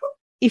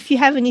 If you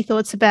have any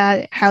thoughts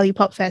about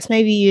Halipop Fest,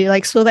 maybe you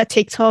like saw that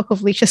TikTok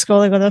of Leisha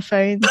scrolling on her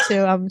phone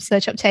to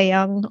search up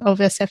Taeyang of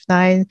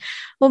SF9,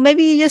 or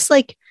maybe you just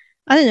like,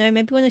 I don't know,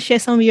 maybe want to share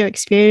some of your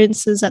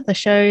experiences at the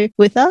show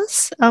with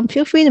us.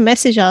 Feel free to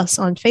message us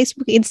on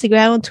Facebook,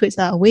 Instagram, and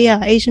Twitter. We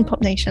are Asian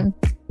Pop Nation.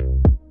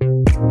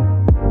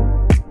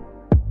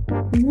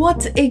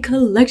 What a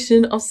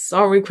collection of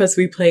song requests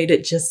we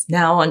played just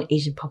now on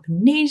Asian Pop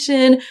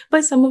Nation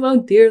by some of our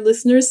dear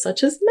listeners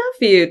such as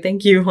Matthew.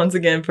 Thank you once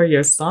again for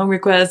your song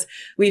request.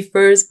 We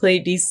first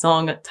played the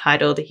song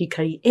titled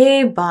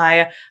Hikari-e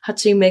by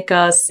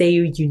Hachimeka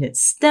Seiyu Unit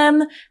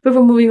STEM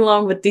before moving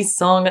along with the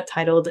song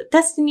titled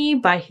Destiny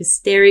by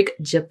Hysteric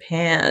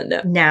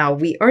Japan. Now,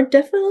 we are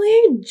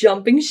definitely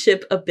jumping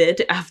ship a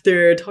bit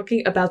after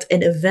talking about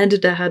an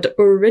event that had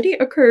already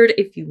occurred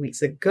a few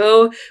weeks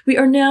ago. We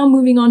are now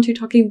moving on to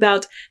talking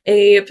about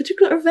a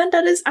particular event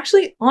that is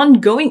actually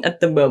ongoing at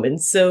the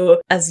moment.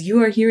 So as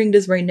you are hearing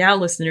this right now,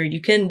 listener,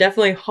 you can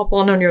definitely hop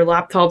on your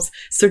laptops,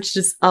 search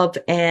this up,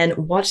 and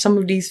watch some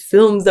of these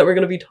films that we're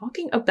going to be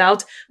talking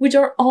about, which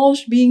are all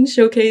being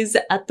showcased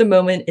at the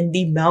moment in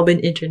the Melbourne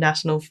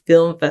International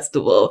Film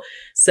Festival.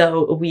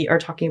 So we are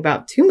talking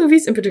about 2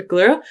 movies in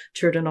particular,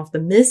 Children of the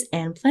Mist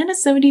and Planet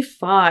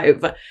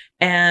 75.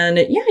 And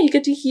yeah, you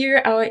get to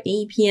hear our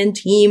APN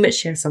team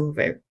share some of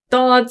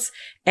thoughts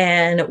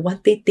and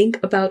what they think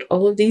about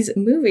all of these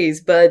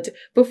movies. But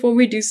before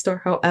we do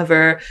start,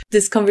 however,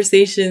 these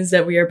conversations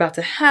that we are about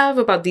to have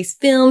about these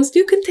films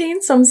do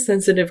contain some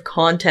sensitive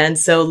content,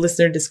 so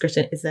listener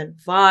discretion is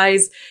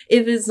advised.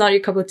 If it's not your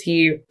cup of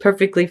tea,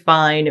 perfectly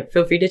fine.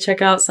 Feel free to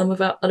check out some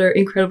of our other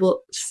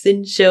incredible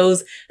Sin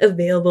shows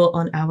available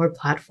on our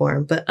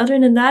platform. But other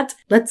than that,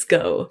 let's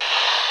go.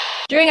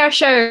 During our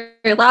show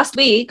last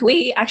week,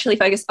 we actually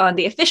focused on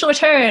the official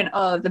return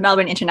of the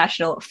Melbourne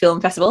International Film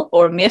Festival,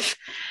 or MIFF,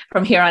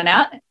 from here on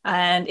out.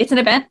 And it's an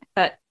event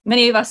that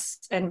many of us,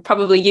 and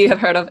probably you, have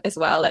heard of as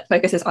well, that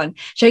focuses on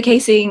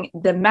showcasing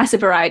the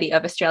massive variety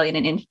of Australian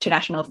and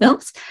international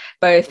films,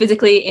 both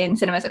physically in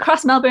cinemas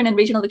across Melbourne and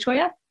regional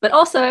Victoria, but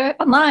also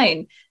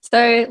online.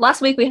 So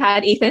last week we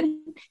had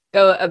Ethan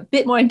go a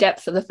bit more in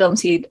depth of the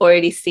films he'd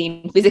already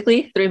seen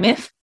physically through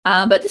MIFF.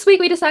 But this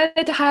week we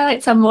decided to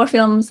highlight some more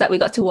films that we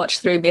got to watch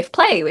through MIFF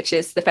Play, which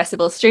is the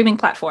festival's streaming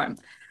platform.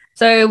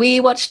 So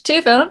we watched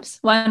two films.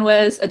 One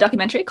was a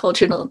documentary called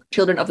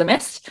Children of the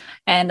Mist,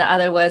 and the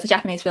other was a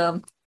Japanese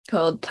film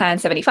called Plan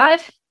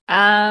 75.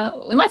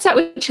 We might start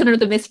with Children of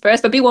the Mist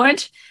first, but be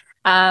warned,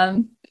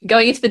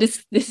 going into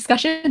this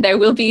discussion, there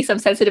will be some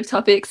sensitive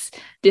topics,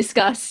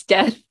 discuss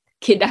death,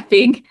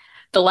 kidnapping,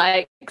 the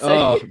like.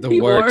 So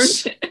the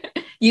works.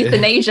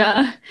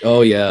 Euthanasia.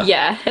 Oh yeah.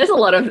 Yeah, there's a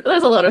lot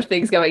of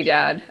things going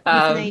down.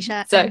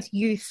 Euthanasia and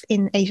youth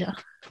in Asia.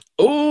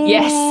 Oh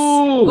yes.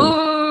 Ooh.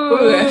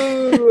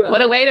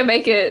 What a way to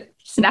make it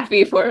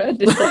snappy for a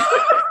discussion.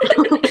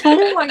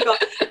 Oh my god.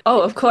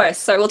 Oh, of course.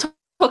 So we'll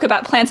talk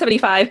about Plan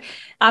 75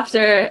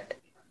 after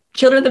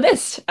Children of the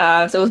Mist.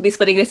 So we'll be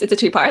splitting this into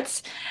two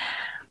parts,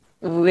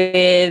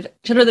 with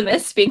Children of the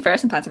Mist being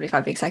first and Plan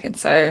 75 being second.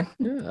 So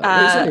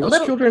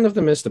what's Children of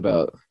the Mist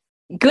about?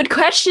 Good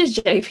question,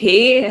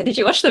 JP. Did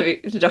you watch the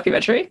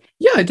documentary?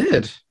 Yeah, I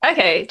did.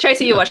 Okay,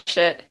 Tracy, you watched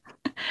it.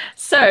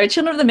 So,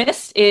 Children of the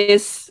Mist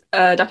is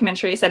a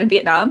documentary set in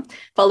Vietnam,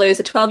 follows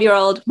a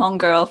 12-year-old Hmong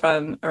girl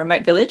from a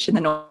remote village in the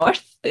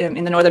north,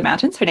 in the northern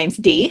mountains. Her name's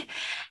Dee,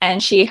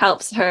 and she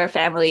helps her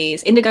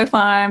family's indigo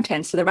farm,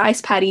 tends to the rice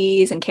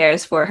paddies, and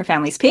cares for her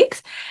family's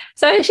pigs.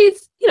 So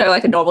she's,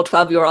 like a normal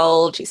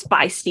 12-year-old. She's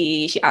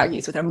feisty. She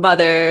argues with her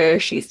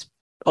mother. She's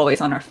always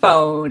on her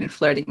phone and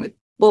flirting with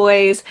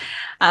boys.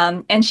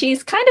 And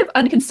she's kind of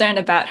unconcerned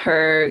about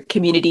her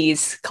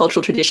community's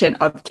cultural tradition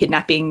of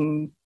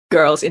kidnapping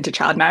girls into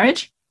child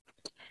marriage.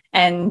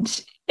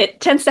 And it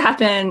tends to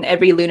happen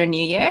every Lunar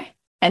New Year.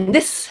 And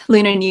this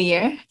Lunar New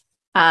Year,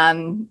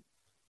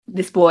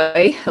 this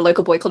boy, a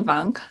local boy called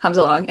Vang, comes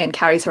along and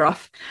carries her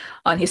off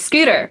on his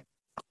scooter.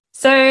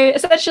 So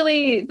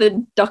essentially,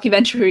 the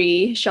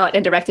documentary, shot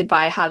and directed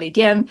by Harley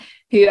Diem,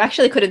 who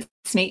actually couldn't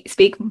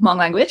speak Hmong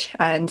language,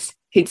 and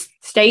who'd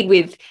stayed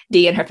with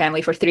Dee and her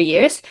family for 3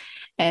 years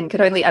and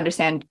could only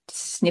understand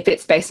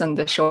snippets based on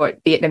the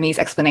short Vietnamese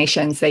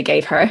explanations they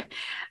gave her.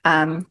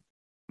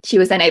 She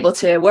was then able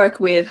to work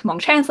with Hmong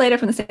translator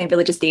from the same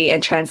village as Dee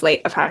and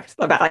translate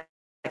about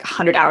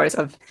 100 hours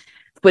of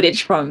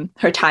footage from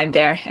her time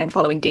there and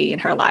following Dee in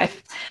her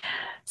life.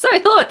 So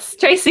thoughts,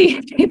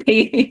 Tracy,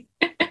 JP,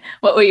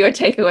 what were your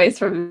takeaways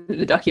from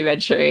the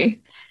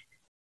documentary?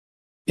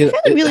 I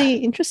found it really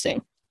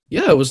interesting.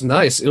 Yeah, it was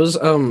nice. It was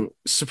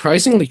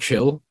surprisingly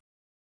chill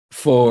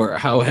for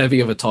how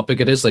heavy of a topic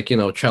it is,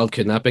 child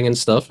kidnapping and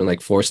stuff,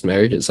 and forced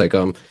marriage. It's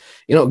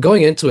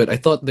going into it, I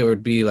thought there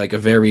would be a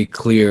very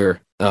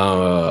clear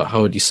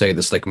how would you say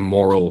this,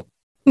 moral,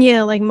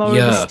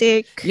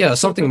 moralistic,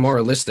 something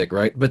moralistic,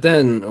 right? But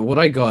then what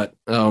I got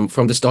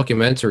from this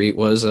documentary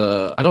was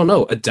I don't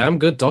know, a damn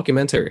good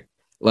documentary.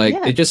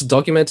 It just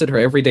documented her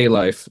everyday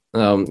life.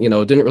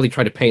 Didn't really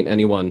try to paint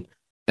anyone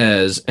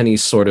as any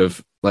sort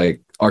of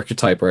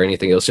archetype or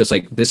anything. It was just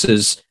this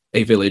is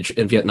a village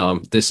in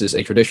Vietnam, this is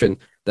a tradition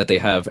that they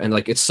have, and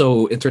it's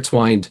so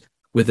intertwined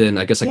within,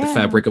 I guess, the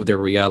fabric of their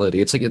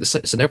reality. It's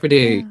it's an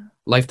everyday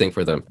life thing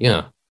for them.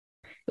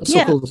 It's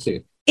so cool to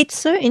see. It's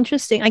so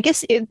interesting. I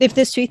guess if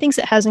there's two things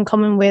it has in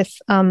common with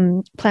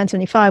Plan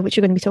 75, which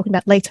we're going to be talking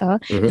about later,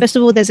 first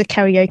of all, there's a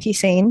karaoke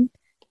scene.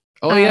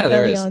 Oh yeah,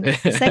 there is.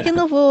 Second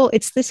of all,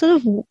 it's this sort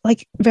of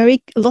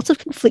lots of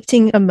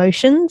conflicting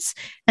emotions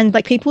and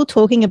people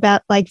talking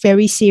about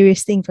very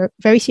serious things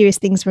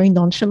very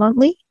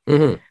nonchalantly.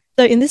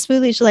 So in this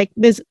village,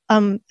 there's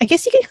I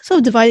guess you can sort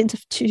of divide it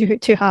into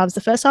two halves.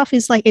 The first half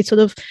is it's sort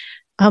of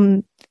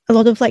a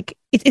lot of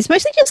it's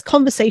mostly just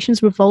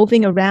conversations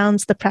revolving around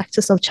the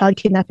practice of child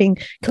kidnapping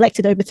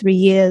collected over 3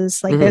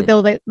 years.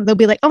 They'll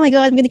be like, oh my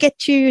god, I'm going to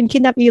get you and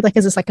kidnap you,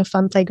 as it's a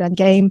fun playground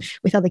game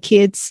with other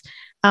kids.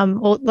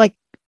 Or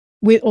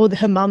with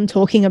her mum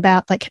talking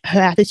about her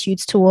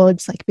attitudes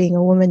towards being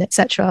a woman,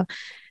 etc.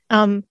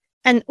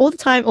 And all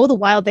the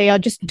while they are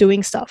just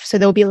doing stuff. So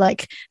they'll be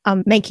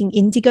making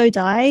indigo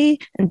dye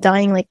and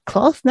dyeing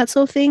cloth and that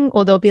sort of thing,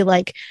 or they'll be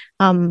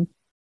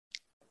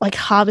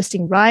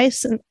harvesting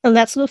rice and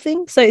that sort of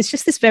thing. So it's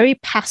just this very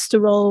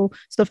pastoral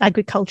sort of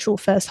agricultural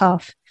first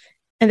half.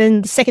 And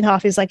then the second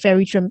half is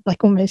very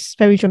almost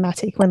very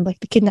dramatic when the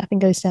kidnapping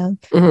goes down.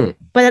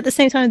 But at the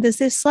same time, there's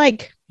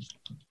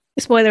this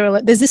spoiler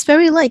alert, there's this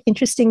very like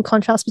interesting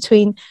contrast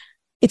between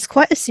it's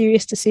quite a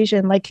serious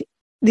decision, like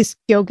this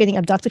girl getting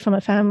abducted from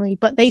her family,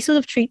 but they sort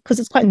of treat, because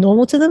it's quite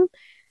normal to them,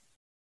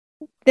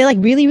 they're like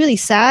really, really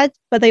sad,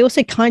 but they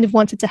also kind of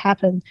want it to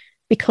happen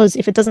because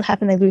if it doesn't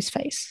happen, they lose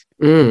face.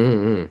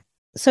 Mm-hmm.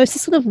 So it's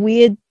this sort of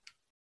weird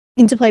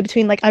interplay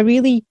between like, I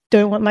really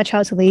don't want my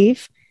child to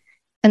leave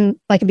and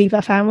like leave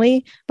our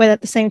family, but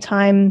at the same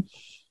time,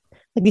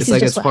 like this It's is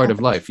like just it's part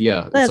of life.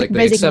 Yeah, it's like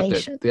they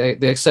accept it.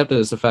 They accept it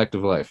as a fact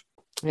of life.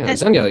 Yeah,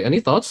 Xenia, any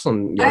thoughts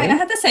on? I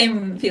had the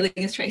same feeling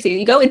as Tracy.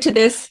 You go into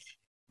this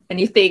and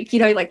you think, you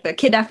know, like the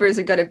kidnappers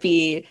are going to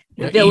be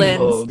villains.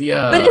 Evil,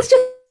 yeah. But it's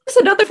just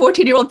another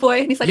 14-year-old boy.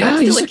 And he's like, I'm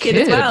still a kid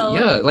as well.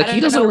 Yeah, like he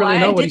doesn't really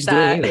know what he's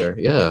doing either.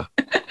 Yeah.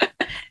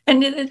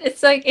 And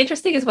it's like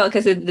interesting as well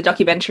because in the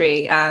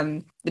documentary,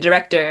 the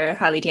director,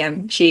 Hailey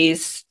Diem,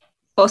 she's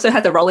also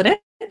had a role in it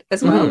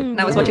as well.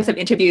 And I was watching some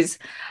interviews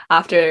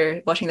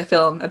after watching the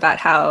film about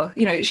how,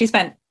 you know, she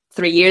spent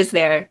 3 years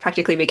there,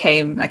 practically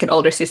became like an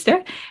older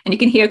sister. And you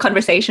can hear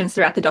conversations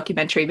throughout the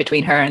documentary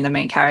between her and the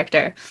main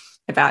character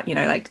about, you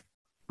know, like,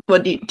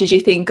 what did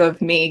you think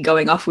of me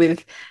going off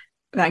with,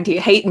 like, do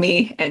you hate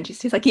me? And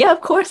she's like, yeah,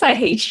 of course I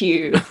hate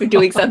you for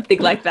doing something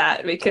like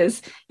that.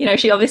 Because, you know,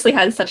 she obviously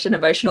has such an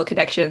emotional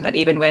connection that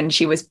even when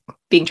she was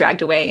being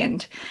dragged away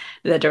and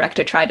the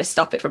director tried to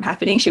stop it from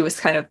happening, she was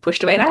kind of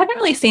pushed away. And I haven't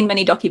really seen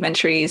many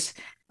documentaries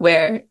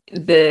where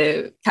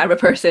the camera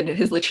person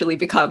has literally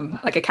become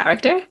like a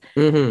character.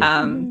 Mm-hmm.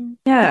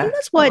 I think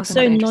that's why it's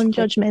so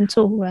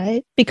non-judgmental,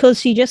 right? Because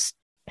she just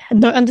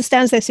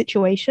understands their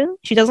situation.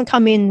 She doesn't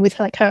come in with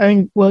like her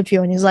own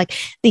worldview and is like,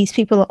 these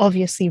people are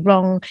obviously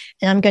wrong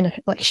and I'm going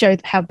to like show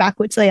how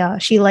backwards they are.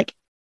 She like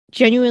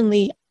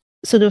genuinely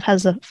sort of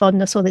has a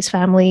fondness for this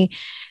family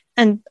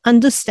and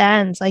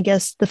understands, I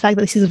guess, the fact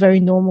that this is a very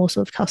normal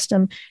sort of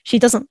custom. She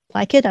doesn't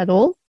like it at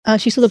all.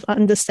 She sort of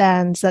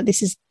understands that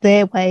this is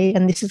their way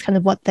and this is kind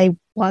of what they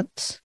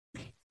want.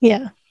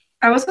 Yeah.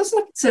 I was also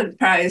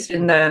surprised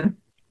in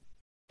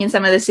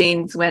some of the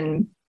scenes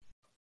when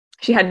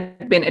she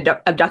had been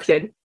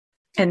abducted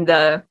and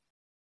the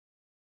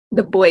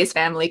boy's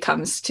family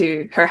comes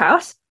to her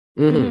house.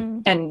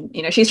 And,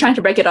 you know, she's trying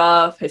to break it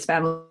off. His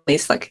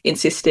family's like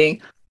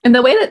insisting. And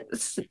the way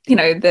that, you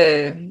know,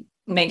 the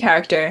main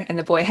character and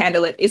the boy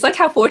handle it is like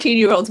how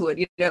 14-year-olds would,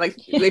 you know, like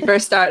they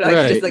first start like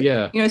just like,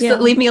 you know,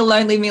 leave me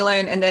alone,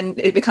 and then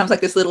it becomes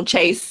like this little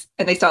chase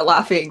and they start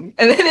laughing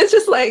and then it's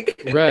just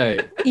like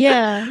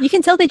yeah, you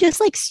can tell they're just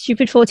like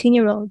stupid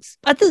 14-year-olds.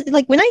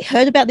 Like when I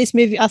heard about this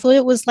movie, I thought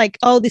it was like,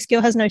 oh, this girl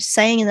has no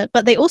saying in it,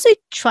 but they also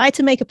try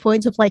to make a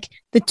point of like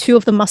the two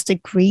of them must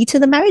agree to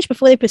the marriage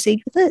before they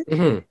proceed with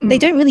it. They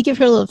don't really give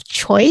her a lot of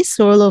choice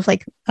or a lot of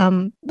like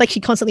she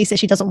constantly says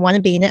she doesn't want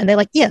to be in it and they're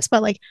like, yes,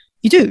 but like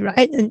you do,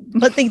 right?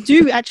 But they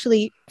do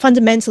actually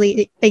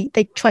fundamentally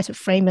they try to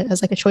frame it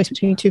as like a choice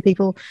between two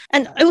people.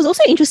 And it was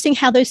also interesting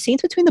how those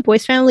scenes between the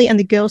boy's family and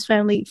the girl's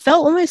family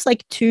felt almost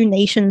like two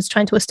nations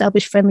trying to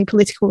establish friendly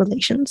political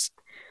relations.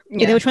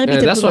 Yeah, they were trying to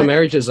be that's what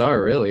marriages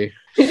are, really.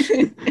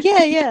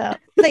 yeah,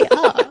 they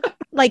are.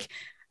 Like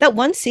that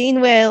one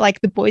scene where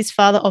like the boy's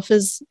father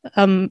offers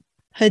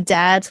her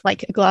dad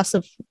like a glass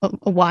of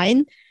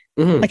wine.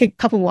 Like a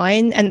cup of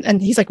wine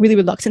and he's like really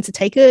reluctant to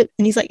take it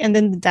and he's like and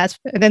then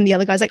the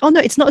other guy's like, oh no,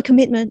 it's not a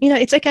commitment, you know,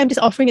 it's okay, I'm just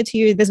offering it to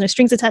you, there's no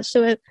strings attached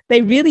to it.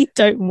 They really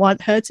don't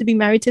want her to be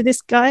married to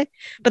this guy,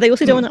 but they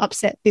also don't want to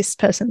upset this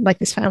person, like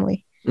this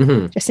family,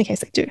 just in case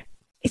they do.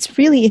 It's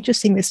really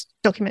interesting, this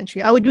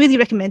documentary. I would really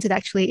recommend it.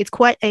 Actually, I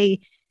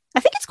think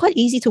it's quite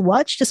easy to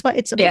watch despite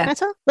its subject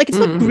matter. Like it's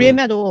not grim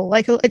at all.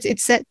 Like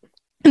it's set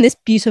in this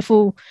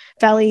beautiful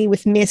valley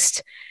with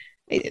mist.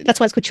 That's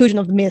why it's called Children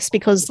of the Mist,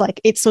 because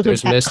like it's sort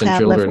there's of mist and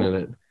children in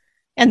it,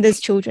 and there's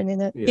children in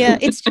it. Yeah,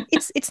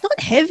 it's not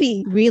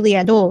heavy really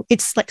at all.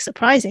 It's like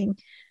surprising,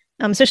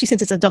 especially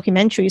since it's a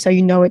documentary, so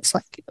you know it's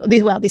like,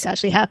 wow, this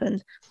actually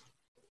happened.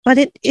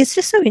 But it's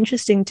just so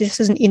interesting, just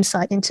as an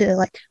insight into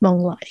like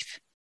Hmong life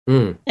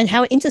and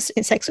how it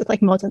intersects with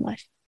like modern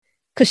life.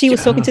 Because she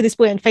was talking to this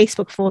boy on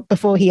Facebook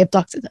before he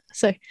abducted her,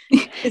 so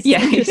it's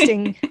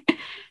interesting.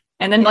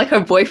 And then like her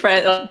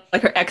boyfriend,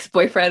 like her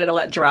ex-boyfriend, and all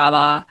that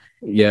drama.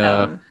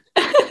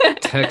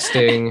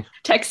 Texting,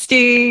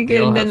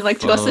 and then like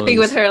gossiping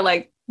with her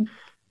like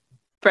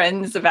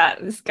friends about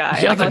this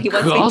guy. Yeah, like, the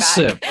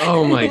gossip.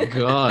 Oh my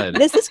god!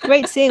 There's this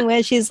great scene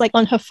where she's like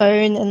on her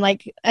phone and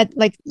like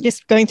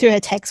just going through her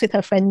texts with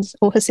her friends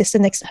or her sister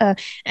next to her,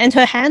 and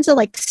her hands are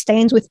like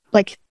stained with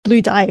like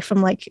blue dye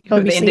from like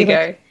obviously the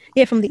indigo.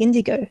 From the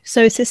indigo.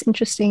 So it's this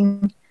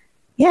interesting.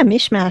 Yeah,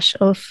 mishmash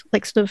of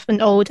like sort of an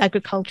old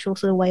agricultural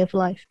sort of way of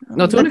life.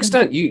 No, to an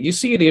extent, you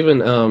see it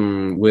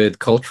even with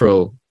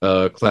cultural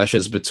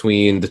clashes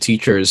between the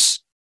teachers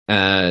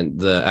and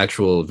the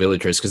actual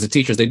villagers, because the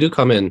teachers, they do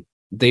come in,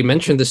 they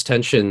mention this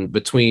tension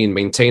between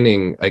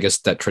maintaining, I guess,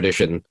 that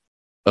tradition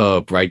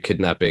of bride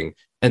kidnapping,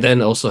 and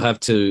then also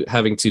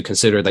having to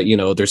consider that, you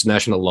know, there's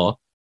national law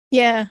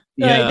Yeah.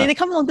 Yeah. They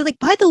come along, they're like,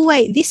 by the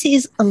way, this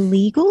is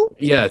illegal.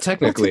 Yeah,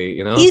 technically,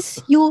 you know.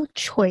 Is your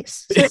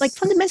choice. So like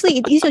fundamentally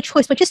it is your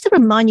choice, but just to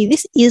remind you,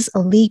 this is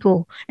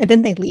illegal. And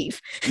then they leave.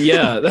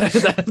 Yeah,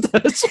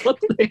 that's what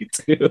they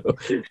do.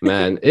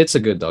 Man, it's a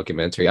good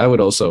documentary. I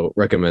would also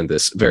recommend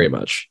this very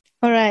much.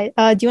 All right.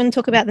 Do you want to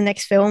talk about the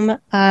next film?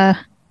 Plan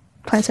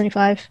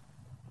 75.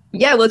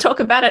 Yeah, we'll talk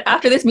about it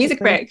after this music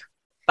break.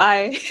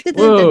 Bye.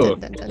 Whoa.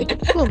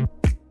 Cool.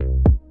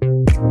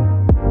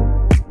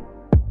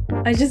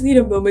 I just need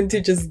a moment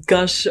to just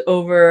gush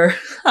over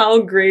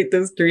how great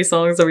those 3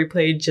 songs that we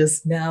played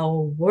just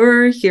now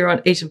were here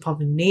on Asian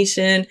Pop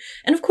Nation.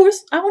 And of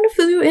course, I want to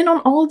fill you in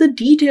on all the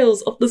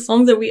details of the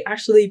songs that we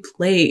actually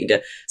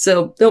played.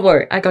 So don't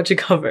worry, I got you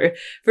covered.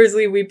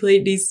 Firstly, we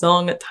played the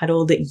song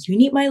titled You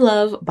Need My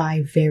Love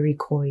by Very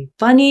Koi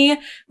Bunny.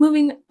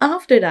 Moving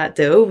after that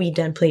though, we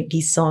then played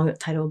the song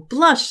titled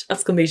Blush!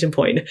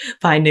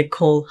 By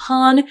Nicole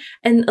Han.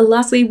 And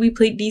lastly, we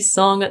played the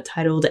song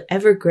titled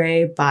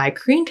Evergrey by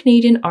Korean Canadian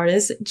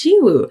artist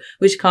Jiwoo,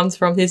 which comes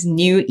from his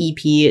new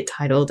EP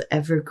titled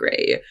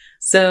Evergrey.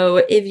 So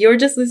if you're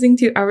just listening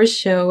to our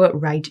show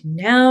right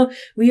now,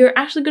 we are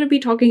actually going to be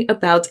talking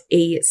about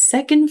a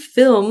second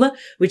film,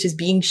 which is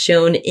being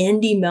shown in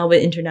the Melbourne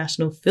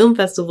International Film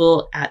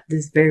Festival at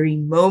this very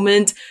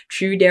moment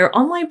through their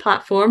online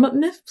platform,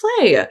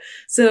 MythPlay.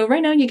 So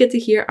right now you get to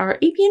hear our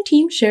APN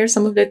team share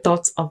some of their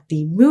thoughts of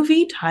the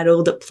movie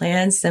titled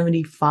Plan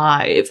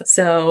 75.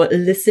 So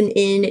listen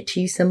in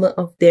to some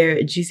of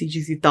their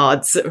juicy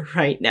thoughts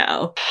right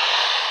now.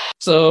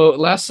 So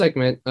last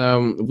segment,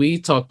 we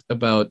talked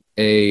about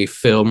a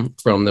film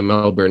from the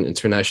Melbourne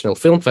International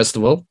Film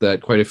Festival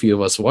that quite a few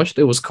of us watched.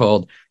 It was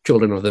called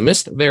Children of the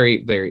Mist.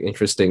 Very, very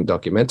interesting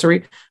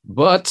documentary.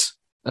 But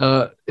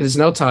it is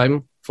now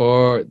time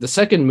for the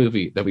second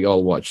movie that we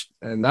all watched,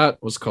 and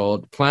that was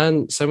called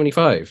Plan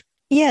 75.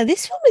 Yeah,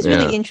 this film is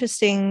really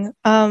interesting.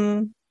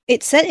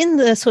 It's set in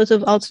the sort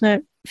of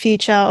alternate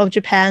future of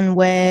Japan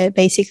where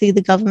basically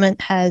the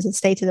government has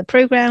instated a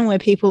program where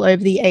people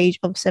over the age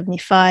of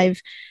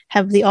 75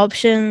 have the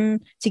option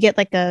to get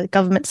like a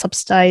government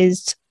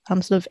subsidized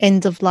sort of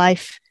end of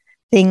life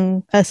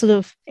thing, a sort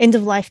of end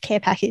of life care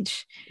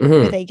package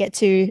where they get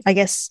to, I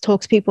guess,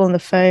 talk to people on the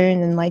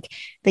phone and like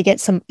they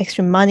get some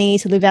extra money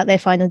to live out their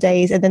final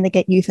days and then they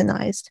get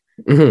euthanized.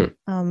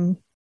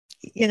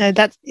 You know,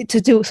 that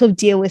to do sort of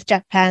deal with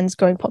Japan's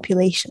growing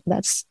population.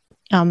 That's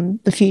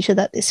the future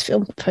that this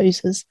film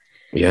proposes.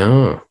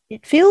 Yeah.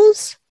 It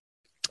feels,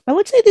 I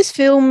would say this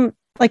film,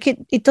 like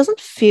it doesn't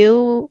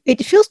feel,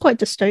 it feels quite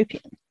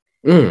dystopian.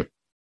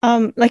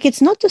 Like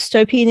it's not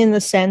dystopian in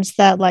the sense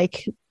that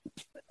like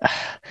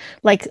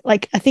I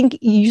think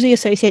you usually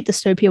associate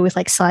dystopia with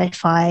like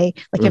sci-fi,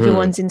 like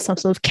everyone's in some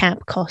sort of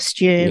camp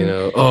costume. You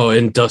know,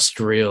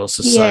 industrial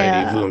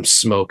society, boom,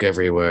 smoke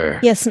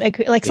everywhere. Yes, like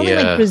something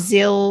like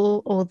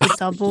Brazil or The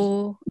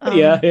Double.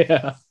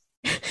 Yeah.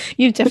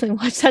 You've definitely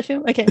watched that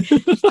film? Okay.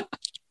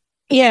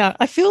 Yeah,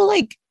 I feel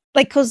like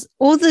because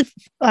all the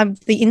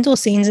indoor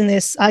scenes in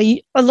this are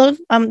a lot of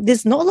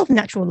there's not a lot of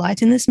natural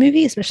light in this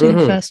movie, especially in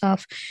the first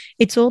half.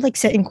 It's all like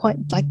set in quite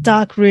like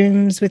dark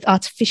rooms with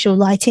artificial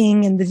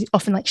lighting, and there's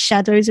often like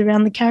shadows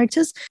around the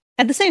characters.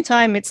 At the same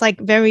time, it's like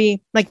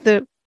very like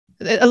a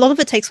lot of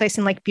it takes place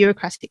in like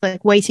bureaucratic,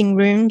 like waiting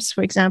rooms,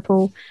 for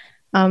example.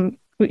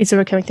 Is a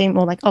recurring theme,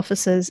 or like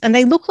offices, and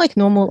they look like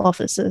normal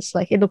offices.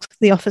 Like it looks like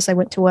the office I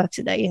went to work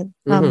today in.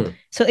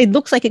 So it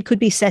looks like it could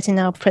be set in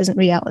our present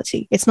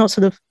reality. It's not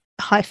sort of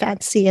high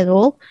fantasy at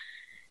all.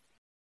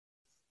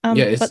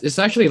 It's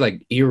actually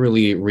like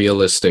eerily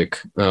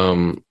realistic.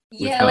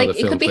 Yeah, like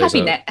it could be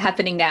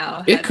happening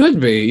now. It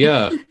could be,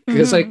 yeah,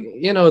 because like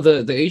you know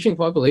the aging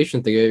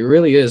population thing, it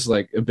really is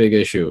like a big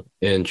issue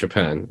in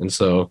Japan, and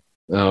so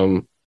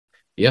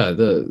yeah,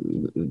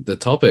 the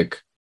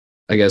topic,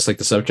 I guess, like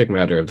the subject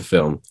matter of the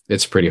film,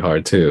 it's pretty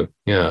hard too.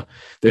 Yeah,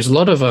 there's a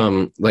lot of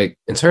like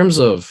in terms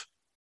of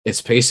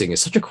its pacing,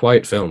 it's such a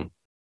quiet film.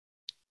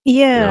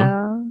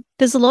 Yeah,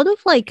 there's a lot of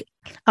like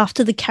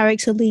after the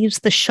character leaves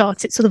the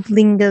shot, it sort of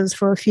lingers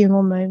for a few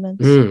more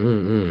moments.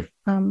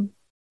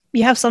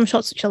 You have some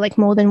shots which are like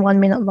more than 1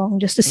 minute long,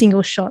 just a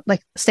single shot,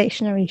 like a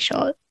stationary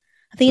shot.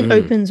 I think it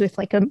opens with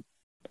like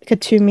a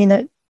 2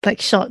 minute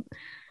like shot.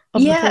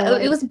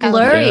 It was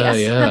blurry. I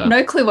had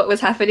no clue what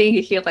was happening.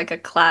 You hear like a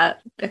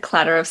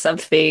clatter of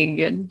something,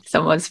 and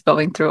someone's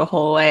going through a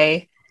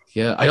hallway.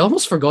 Yeah, I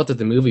almost forgot that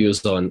the movie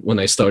was on when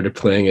I started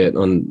playing it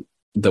on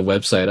the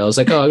website. I was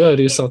like, oh, I gotta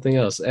do something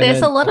else. And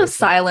there's a lot of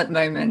silent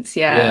moments.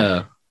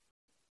 Yeah.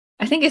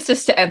 I think it's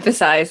just to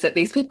emphasize that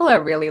these people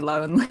are really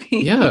lonely.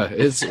 Yeah,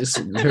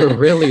 they're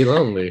really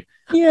lonely.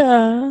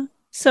 Yeah.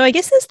 So I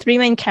guess there's 3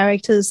 main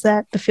characters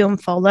that the film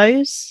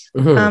follows.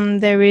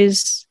 There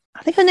is,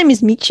 I think her name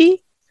is Michi.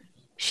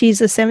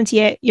 She's a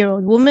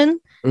 78-year-old woman,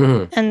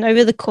 and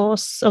over the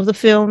course of the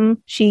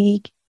film,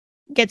 she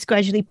gets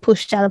gradually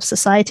pushed out of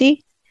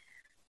society.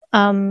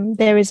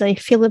 There is a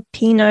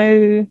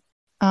Filipino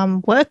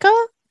worker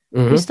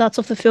who starts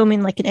off the film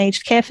in like an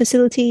aged care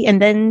facility and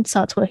then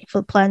starts working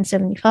for Plan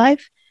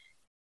 75.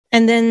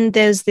 And then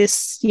there's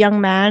this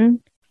young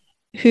man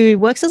who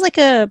works as like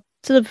a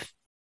sort of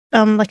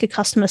like a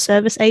customer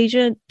service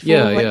agent for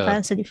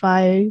Plan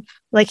 75.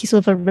 Like he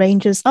sort of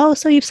arranges, oh,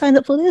 so you've signed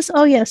up for this?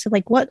 Oh yeah. So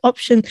like what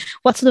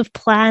sort of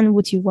plan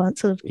would you want?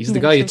 Sort of he's the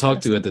guy you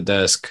talk to at the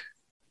desk.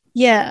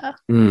 Yeah.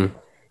 And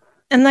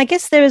I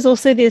guess there is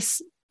also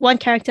this one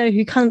character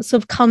who kind of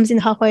sort of comes in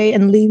halfway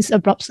and leaves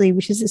abruptly,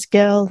 which is this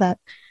girl that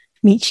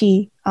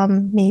Michi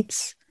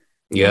meets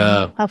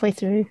halfway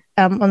through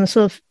on the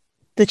sort of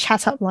the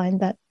chat up line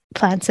that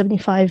Plan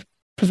 75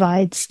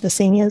 provides the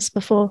seniors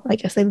before I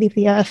guess they leave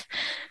the earth.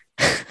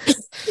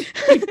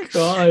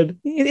 God.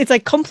 It's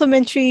like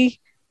complimentary,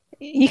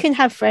 you can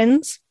have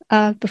friends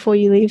before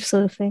you leave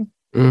sort of thing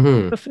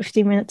for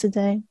 15 minutes a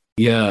day.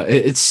 Yeah,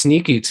 it's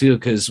sneaky too,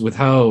 because with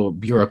how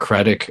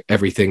bureaucratic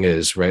everything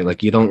is, right?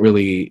 Like you don't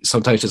really,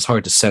 sometimes it's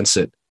hard to sense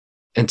it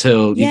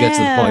until you get to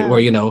the point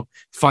where,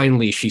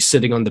 finally she's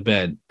sitting on the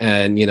bed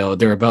and,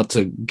 they're about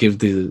to give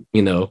the,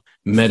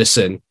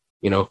 medicine,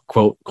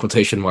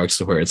 quotation marks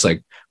to her. It's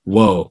like,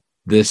 whoa,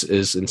 this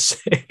is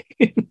insane.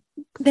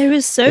 There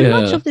is so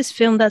much of this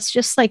film that's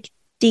just like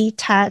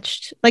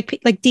detached,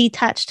 like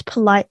detached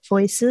polite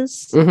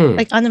voices,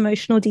 like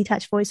unemotional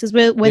detached voices,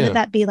 whether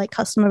that be like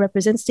customer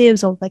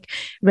representatives or like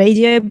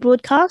radio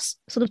broadcasts,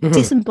 sort of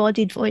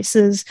disembodied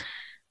voices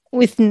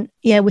with no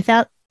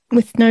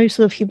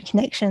sort of human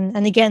connection.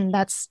 And again,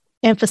 that's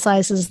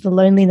emphasizes the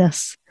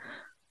loneliness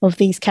of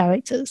these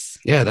characters.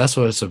 Yeah, that's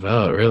what it's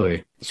about,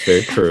 really. It's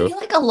very true. I feel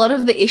like a lot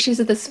of the issues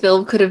of this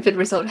film could have been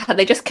resolved had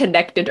they just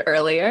connected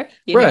earlier.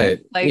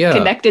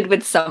 Connected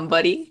with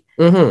somebody.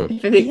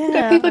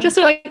 People just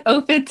are like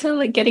open to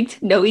like getting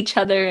to know each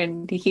other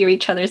and to hear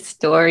each other's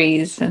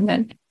stories, and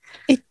then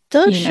it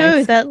does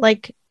show that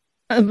like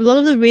a lot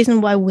of the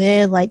reason why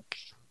we're like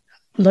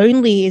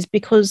lonely is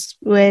because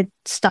we're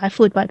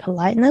stifled by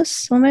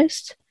politeness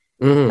almost,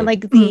 and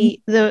like the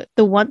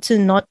want to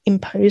not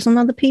impose on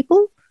other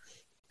people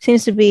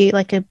seems to be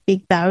like a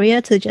big barrier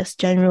to just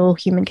general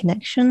human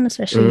connection,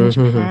 especially in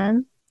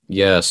Japan.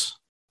 Yes,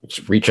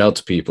 just reach out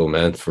to people,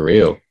 man, for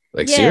real.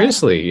 Like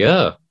seriously,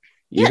 You're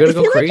gonna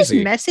go crazy.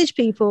 Just message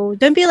people.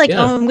 Don't be like,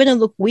 oh, I'm gonna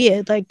look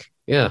weird. Like,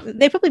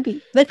 they'd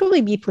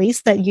probably be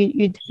pleased that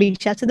you'd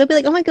reach out to. They'll be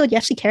like, oh my god, you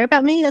actually care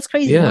about me? That's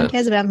crazy. No one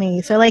cares about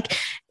me. So like,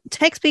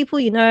 text people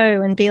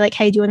and be like,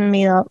 hey, do you want to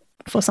meet up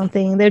for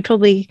something? They'd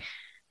probably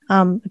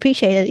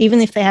appreciate it,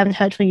 even if they haven't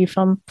heard from you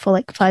for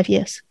like 5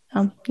 years.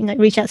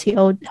 Reach out to your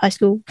old high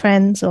school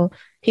friends or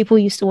people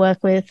you used to work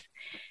with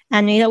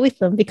and meet up with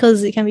them,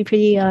 because it can be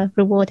pretty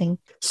rewarding.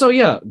 So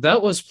yeah,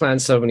 that was Plan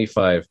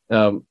 75.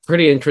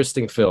 Pretty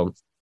interesting film.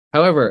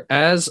 However,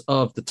 as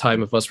of the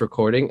time of us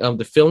recording,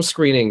 the film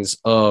screenings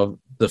of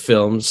the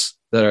films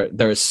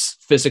that are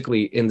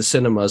physically in the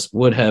cinemas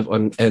would have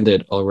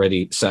ended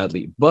already,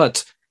 sadly.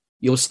 But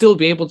you'll still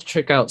be able to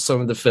check out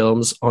some of the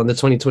films on the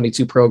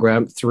 2022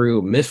 program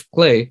through MIF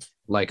Play,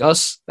 like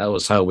us. That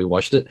was how we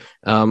watched it.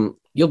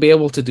 You'll be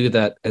able to do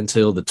that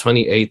until the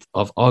 28th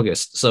of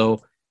August.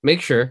 So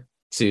make sure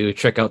to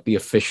check out the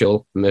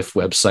official MIF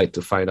website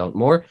to find out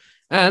more.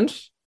 And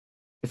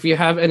if you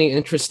have any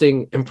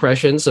interesting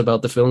impressions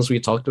about the films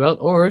we talked about,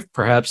 or if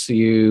perhaps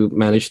you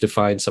managed to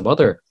find some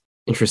other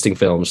interesting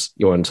films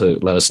you want to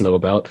let us know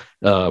about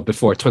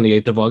before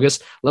 28th of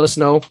August, let us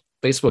know.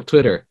 Facebook,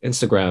 Twitter,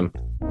 Instagram,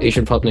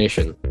 Asian Pop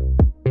Nation.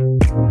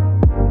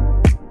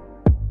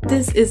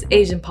 This is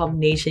Asian Pop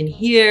Nation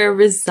here,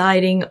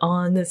 residing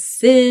on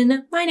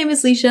Sin. My name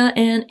is Leisha,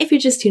 and if you're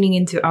just tuning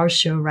into our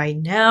show right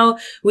now,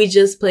 we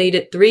just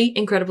played 3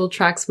 incredible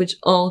tracks which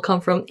all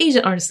come from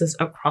Asian artists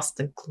across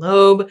the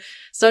globe.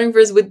 Starting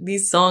first with the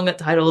song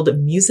titled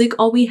Music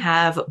All We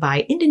Have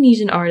by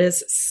Indonesian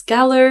artist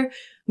Scalar.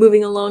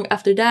 Moving along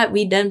after that,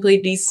 we then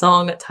played the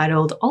song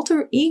titled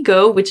Alter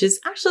Ego, which is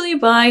actually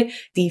by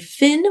The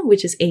Fin,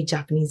 which is a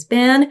Japanese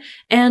band,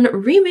 and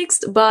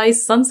remixed by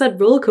Sunset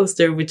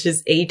Rollercoaster, which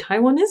is a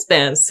Taiwanese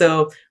band.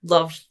 So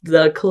love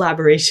the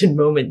collaboration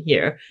moment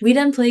here. We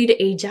then played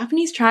a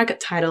Japanese track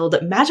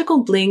titled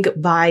Magical Blink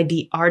by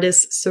the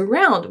artist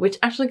Surround, which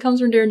actually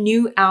comes from their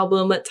new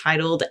album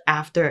titled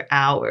After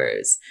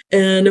Hours.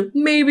 And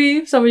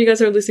maybe some of you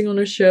guys are listening on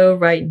the show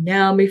right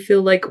now may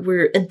feel like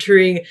we're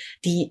entering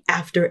the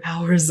after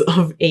hours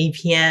of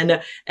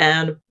APN,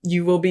 and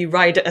you will be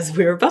right, as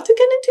we're about to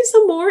get into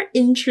some more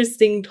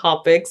interesting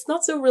topics,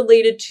 not so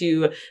related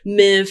to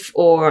MIF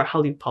or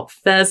Hallyu Pop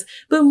Fest,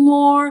 but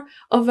more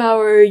of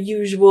our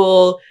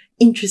usual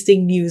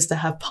interesting news that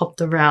have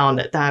popped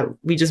around that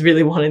we just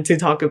really wanted to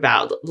talk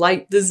about.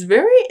 Like this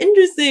very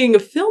interesting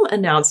film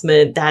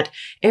announcement that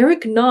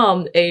Eric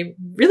Nam, a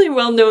really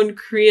well-known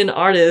Korean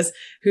artist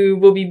who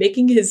will be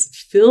making his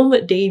film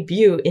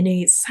debut in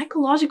a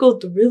psychological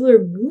thriller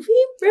movie.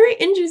 Very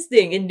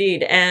interesting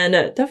indeed. And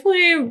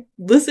definitely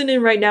listen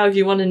in right now if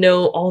you want to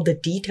know all the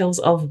details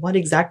of what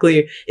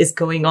exactly is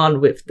going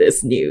on with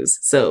this news.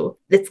 So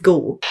let's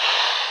go.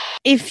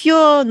 If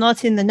you're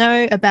not in the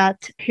know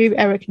about who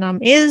Eric Nam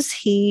is,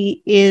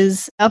 he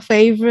is our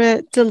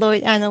favorite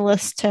Deloitte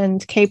analyst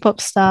turned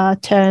K-pop star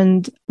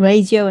turned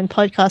radio and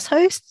podcast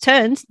host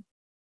turned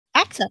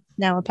actor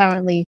now,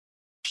 apparently.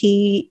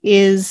 He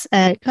is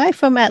a guy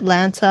from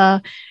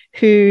Atlanta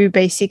who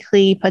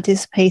basically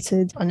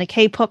participated on a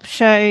K-pop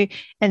show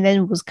and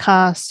then was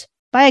cast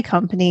by a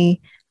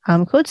company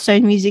called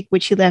Stone Music,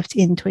 which he left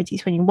in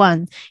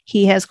 2021.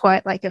 He has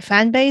quite like a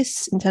fan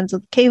base in terms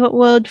of the K-pop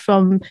world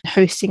from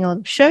hosting a lot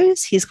of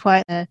shows. He's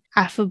quite an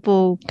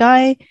affable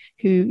guy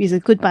who is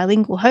a good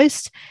bilingual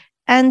host,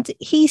 and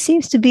he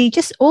seems to be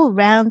just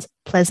all-round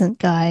pleasant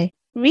guy.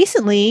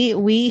 Recently,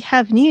 we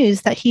have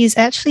news that he's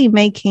actually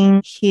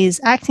making his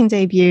acting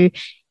debut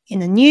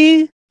in a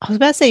new, I was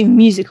about to say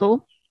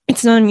musical.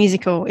 It's not a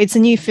musical. It's a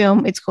new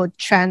film. It's called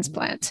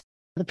Transplant.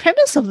 The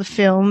premise of the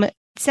film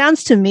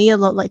sounds to me a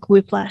lot like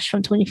Whiplash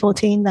from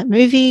 2014, that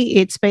movie.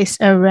 It's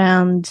based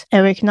around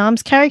Eric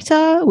Nam's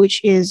character,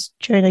 which is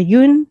Jonah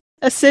Yun,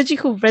 a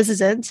surgical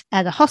resident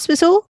at a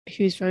hospital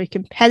who's very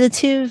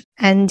competitive,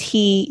 and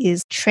he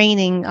is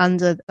training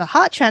under a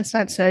heart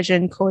transplant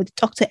surgeon called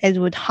Dr.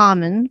 Edward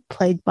Harmon,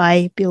 played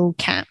by Bill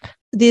Camp.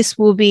 This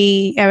will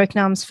be Eric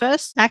Nam's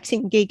first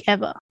acting gig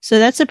ever. So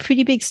that's a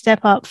pretty big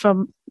step up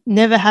from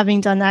never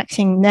having done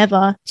acting,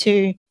 never,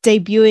 to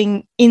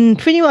debuting in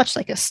pretty much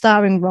like a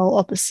starring role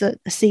opposite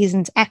a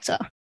seasoned actor.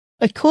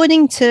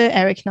 According to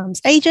Eric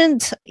Nam's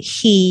agent,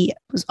 he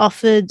was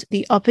offered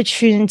the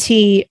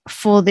opportunity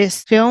for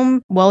this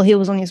film while he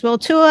was on his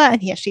world tour,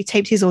 and he actually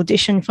taped his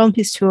audition from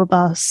his tour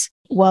bus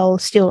while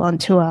still on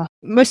tour.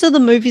 Most of the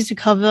movies we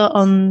cover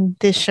on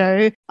this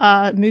show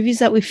are movies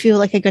that we feel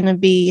like are going to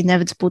be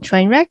inevitable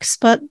train wrecks,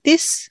 but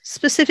this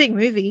specific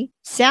movie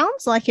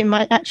sounds like it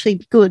might actually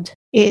be good.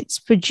 It's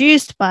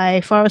produced by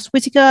Forrest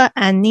Whitaker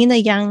and Nina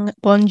Young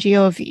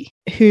Bongiovi,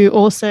 who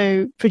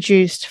also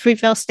produced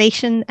Fruitvale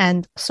Station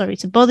and Sorry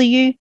to Bother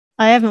You.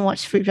 I haven't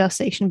watched Fruitvale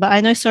Station, but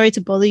I know Sorry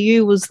to Bother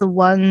You was the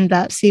one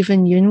that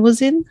Steven Yeun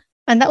was in,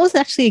 and that was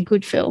actually a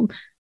good film.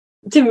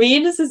 To me,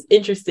 this is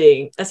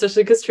interesting,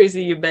 especially because,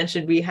 Tracy, you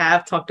mentioned we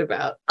have talked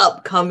about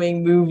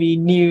upcoming movie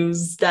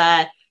news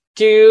that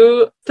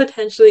do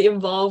potentially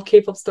involve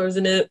K-pop stars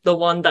in it. The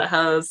one that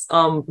has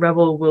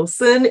Rebel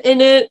Wilson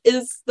in it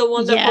is the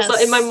one that pops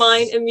out in my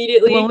mind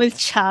immediately. The one with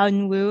Cha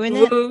Eun-woo in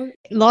it.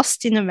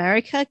 Lost in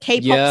America.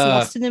 K-pop's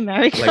Lost in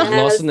America. Like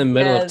Lost in the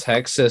middle of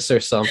Texas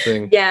or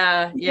something.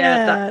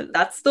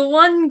 That's the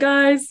one,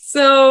 guys.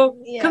 So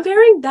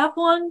comparing that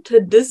one to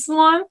this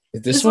one.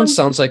 This one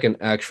sounds like an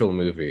actual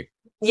movie.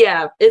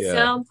 Yeah, it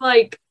sounds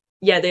like,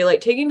 they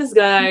like taking this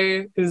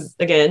guy who's,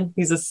 again,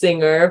 he's a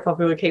singer,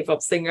 popular K-pop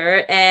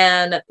singer,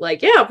 and like,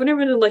 put him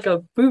in like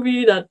a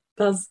movie that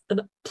has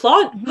a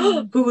plot.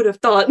 Who would have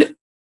thought?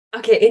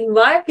 Okay, in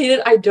my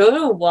opinion, I don't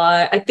know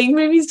why. I think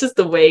maybe it's just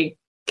the way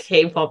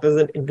K-pop as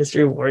an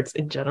industry works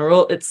in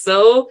general. It's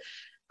so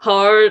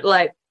hard,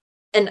 like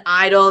an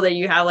idol that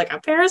you have like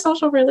a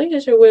parasocial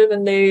relationship with,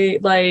 and they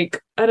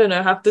like, I don't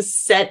know, have this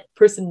set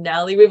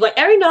personality with. Like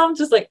Eric Nam,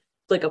 just like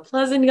a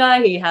pleasant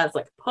guy. He has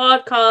like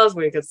podcasts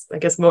where he's, I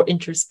guess, more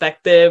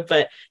introspective,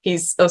 but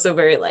he's also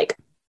very like,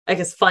 I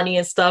guess, funny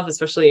and stuff,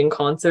 especially in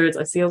concerts.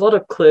 I see a lot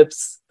of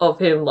clips of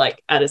him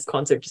like at his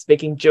concert just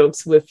making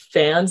jokes with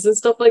fans and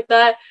stuff like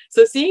that.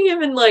 So seeing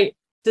him in like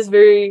this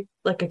very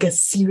like, I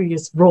guess,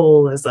 serious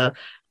role as a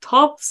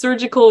top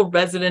surgical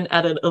resident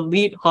at an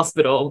elite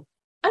hospital,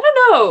 I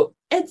don't know.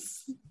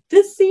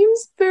 This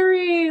seems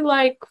very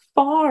like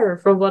far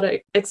from what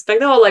I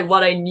expected, or like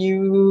what I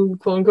knew,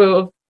 quote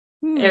unquote, of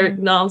Eric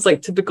Nam's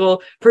like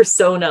typical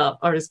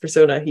artist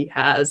persona he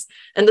has.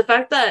 And the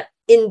fact that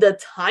in the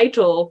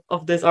title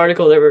of this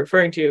article that we're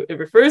referring to, it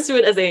refers to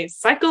it as a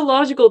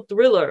psychological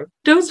thriller.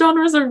 Those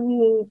genres are,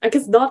 I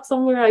guess, not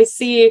somewhere I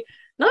see,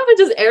 not even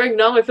just Eric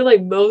Nam, I feel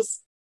like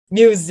most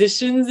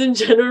musicians in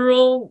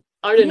general,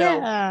 I don't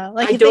know.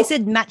 Like if they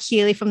said Matt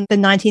Healy from the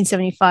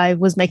 1975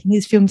 was making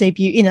his film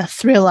debut in a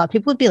thriller,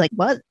 people would be like,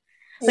 what?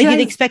 Like you'd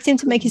expect him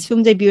to make his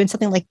film debut in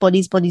something like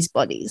Bodies, Bodies,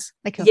 Bodies.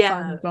 Like a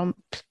fun romp.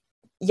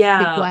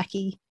 Yeah. Bit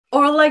wacky.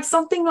 Or like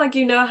something like,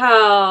 you know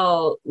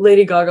how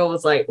Lady Gaga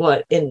was like,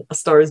 what, in A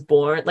Star is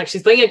Born? Like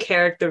she's playing a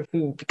character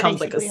who becomes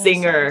basically like a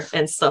singer herself.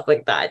 And stuff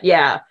like that.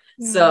 Yeah.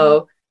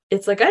 So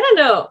it's like, I don't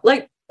know.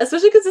 Like,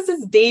 especially because it's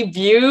his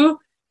debut.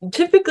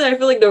 Typically, I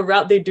feel like the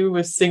route they do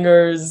with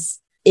singers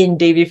in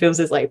debut films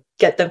is like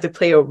get them to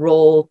play a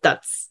role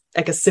that's,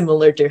 I guess,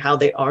 similar to how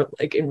they are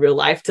like in real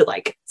life, to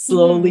like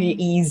slowly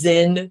ease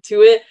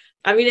into it.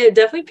 I mean, it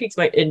definitely piques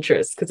my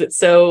interest because it's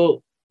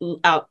so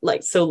out,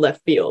 like so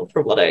left field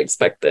from what I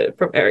expected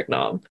from Eric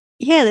Nam.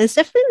 Yeah, there's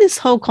definitely this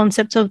whole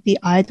concept of the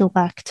idol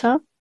actor,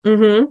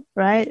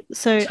 right?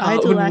 So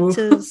idol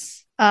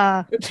actors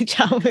are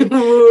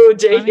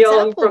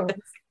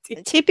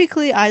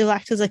typically idol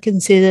actors are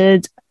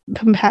considered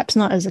perhaps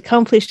not as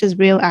accomplished as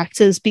real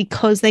actors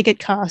because they get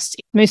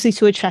cast mostly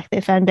to attract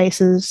their fan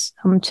bases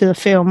to the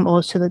film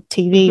or to the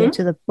TV or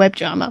to the web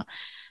drama.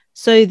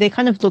 So they're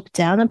kind of looked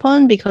down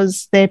upon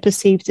because they're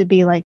perceived to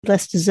be like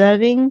less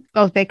deserving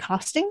of their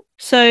casting.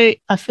 So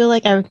I feel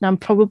like Eric Nam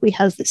probably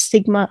has the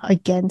stigma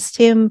against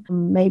him,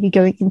 maybe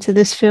going into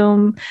this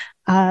film.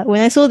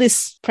 when I saw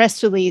this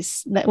press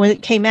release that when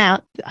it came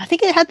out, I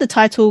think it had the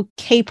title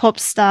K-pop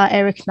star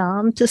Eric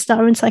Nam to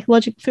star in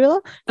psychological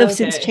thriller. They've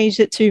since changed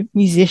it to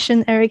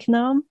musician Eric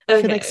Nam.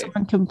 I feel like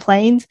someone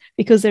complained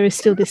because there is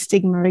still this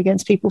stigma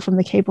against people from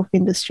the K-pop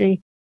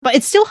industry. But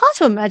it's still hard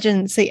to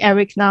imagine, say,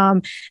 Eric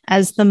Nam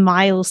as the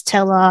Miles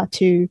Teller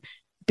to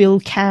Bill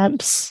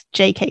Camp's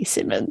J.K.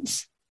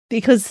 Simmons.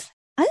 Because,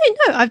 I don't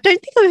know, I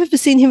don't think I've ever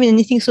seen him in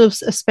anything sort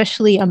of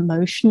especially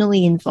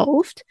emotionally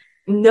involved.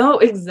 No,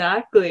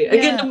 exactly. Yeah.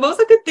 Again, the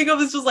most I could think of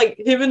is just like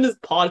him and his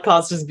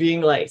podcast just being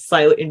like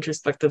slightly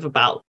introspective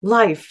about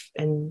life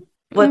and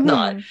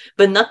whatnot.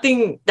 But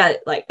nothing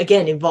that like,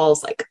 again,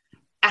 involves like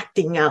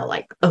acting out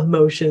like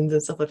emotions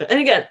and stuff like that.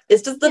 And again,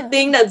 it's just the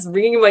thing that's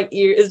ringing in my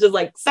ear is just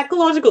like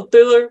psychological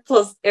thriller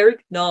plus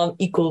Eric Nam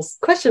equals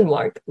question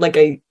mark. Like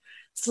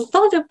it's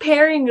not a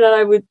pairing that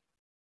I would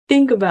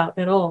think about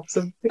at all.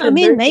 So again, I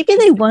mean, maybe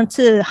they want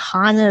to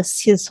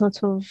harness his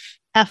sort of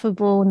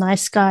affable,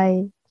 nice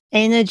guy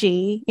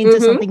energy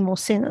into something more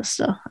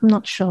sinister. I'm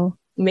not sure.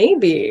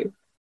 Maybe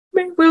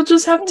we'll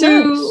just have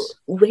to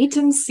wait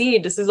and see.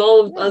 This is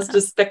all of us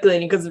just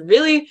speculating because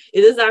really it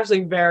is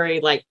actually very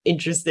like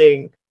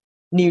interesting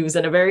news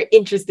and a very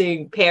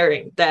interesting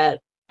pairing that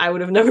I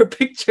would have never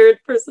pictured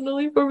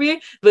personally for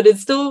me, but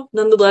it's still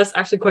nonetheless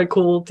actually quite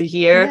cool to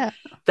hear. Yeah.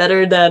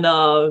 Better than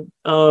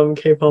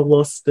K-pop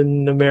Lost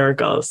in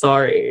America.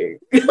 Sorry.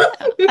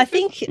 I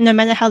think no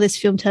matter how this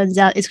film turns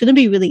out, it's going to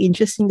be really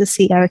interesting to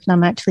see Eric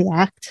Nam actually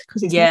act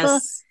because I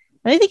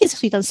don't think he's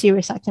actually done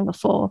serious acting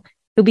before.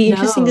 It'll be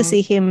interesting to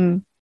see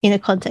him in a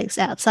context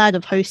outside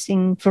of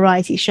hosting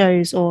variety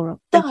shows or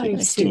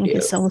singing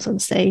his songs on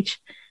stage.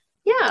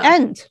 Yeah.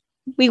 And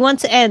we want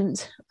to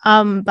end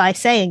by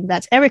saying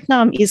that Eric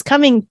Nam is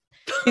coming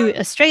to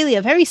Australia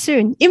very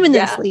soon,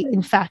 imminently,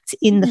 in fact,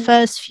 in the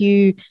first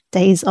few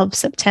days of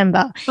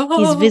September.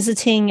 He's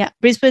visiting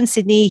Brisbane,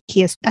 Sydney.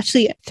 He has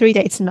actually 3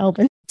 dates in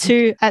Melbourne,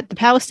 2 at the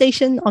Power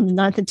Station on the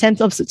 9th and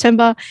 10th of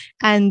September,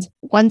 and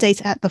 1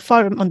 date at the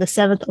Forum on the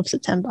 7th of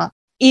September.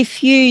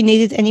 If you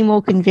needed any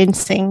more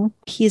convincing,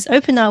 his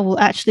opener will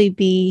actually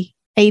be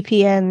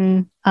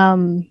APN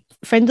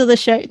friend of the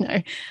show,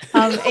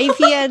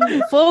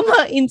 APN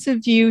former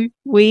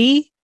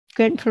interviewee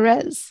Grant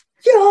Perez.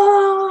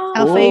 Yeah,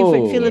 our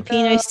favorite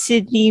Filipino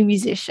Sydney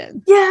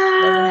musician.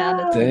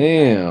 Yeah,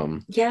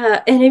 damn.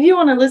 Yeah, and if you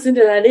want to listen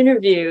to that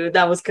interview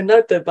that was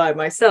conducted by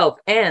myself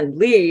and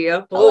Lee,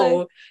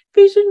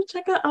 be sure to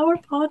check out our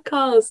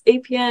podcast,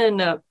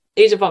 APN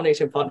Asian Pop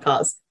Nation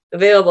podcast,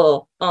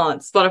 available on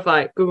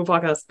Spotify, Google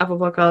Podcasts, Apple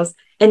Podcasts,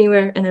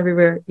 anywhere and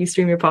everywhere you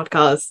stream your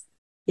podcasts.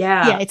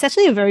 Yeah, it's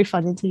actually a very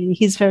fun interview.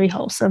 He's very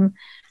wholesome.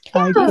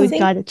 Good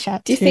guy to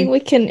chat to. Do you think we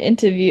can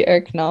interview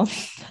Eric Nam?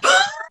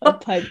 A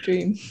pipe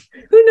dream.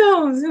 Who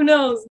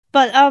knows?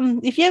 But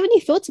if you have any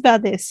thoughts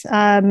about this,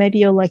 maybe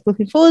you're like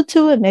looking forward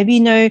to it, maybe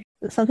you know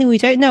something we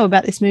don't know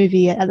about this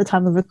movie at the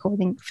time of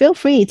recording, feel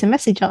free to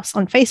message us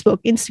on Facebook,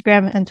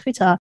 Instagram, and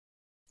Twitter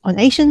on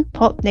Asian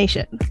Pop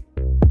Nation.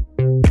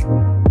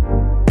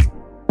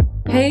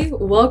 Hey,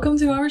 welcome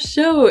to our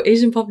show,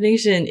 Asian Pop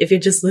Nation. If you're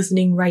just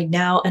listening right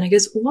now, and I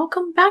guess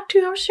welcome back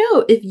to our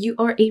show if you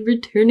are a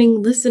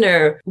returning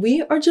listener.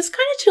 We are just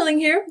kind of chilling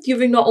here,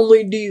 giving not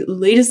only the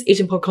latest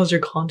Asian pop culture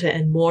content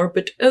and more,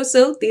 but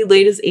also the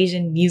latest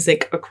Asian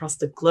music across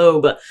the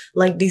globe,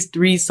 like these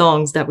 3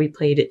 songs that we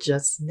played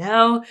just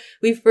now.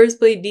 We first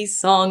played the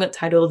song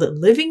titled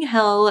Living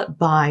Hell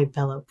by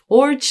Bella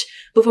Porch,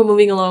 before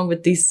moving along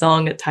with the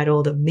song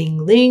titled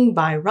Ming Ling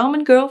by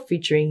Ramen Girl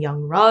featuring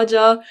Young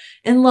Raja,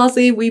 and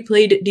lastly, we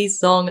played the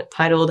song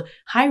titled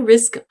High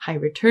Risk, High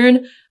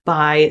Return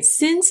by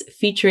Sins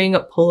featuring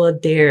Paula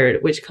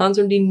Dared, which comes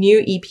from the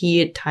new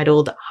EP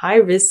titled High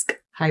Risk,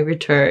 High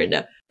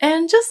Return.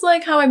 And just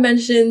like how I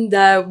mentioned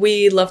that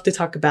we love to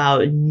talk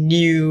about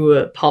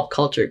new pop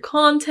culture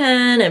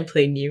content and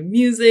play new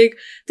music,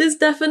 this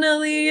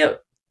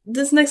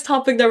next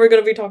topic that we're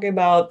going to be talking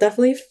about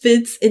definitely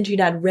fits into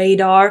that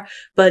radar,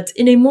 but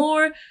in a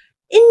more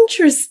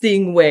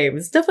interesting way.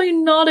 It's definitely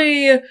not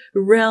a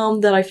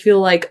realm that I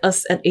feel like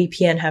us at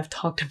APN have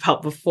talked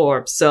about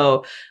before.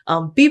 So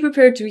be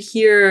prepared to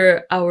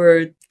hear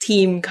our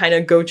team kind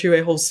of go through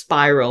a whole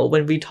spiral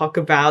when we talk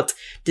about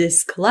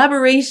this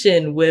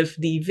collaboration with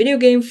the video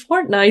game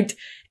Fortnite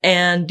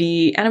and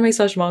the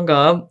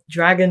anime/manga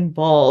Dragon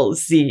Ball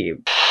Z.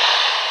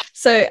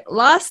 So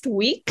last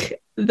week,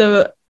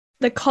 the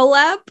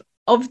collab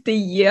of the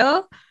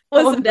year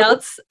was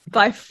announced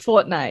by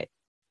Fortnite.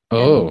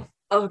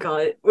 Oh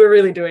god, we're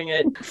really doing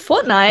it.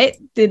 Fortnite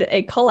did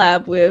a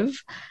collab with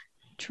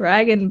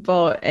Dragon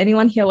Ball.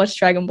 Anyone here watch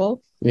Dragon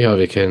Ball? You gotta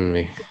be kidding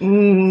me.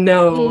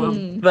 No,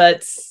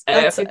 but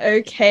that's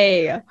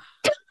okay.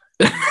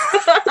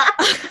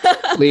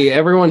 Lee,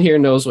 everyone here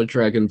knows what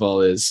Dragon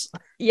Ball is.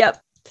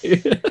 Yep.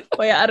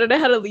 Wait, I don't know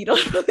how to lead on.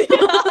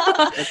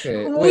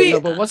 Okay,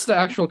 but what's the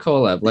actual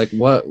collab? Like,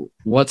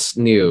 what's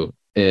new?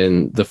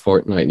 in the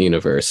Fortnite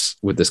universe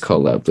with this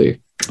collab, Lee?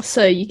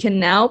 So you can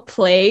now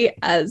play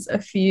as a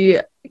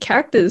few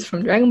characters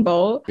from Dragon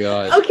Ball.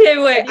 God. Okay,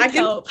 wait. Need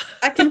help.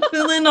 I can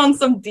fill in on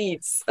some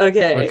deets.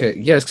 Okay. Okay,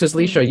 yes, because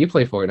Leisha, you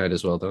play Fortnite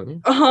as well, don't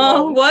you?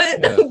 What?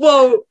 Yeah.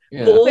 Whoa.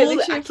 Yeah. Bold Wait,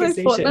 Alicia, you play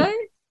accusation. Fortnite?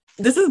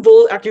 This is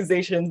bold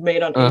accusations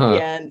made on Uh-huh.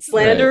 APN,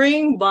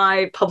 slandering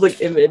my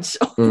public image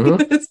on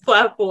Mhm. this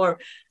platform.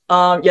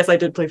 Yes, I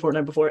did play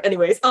Fortnite before.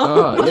 Anyways,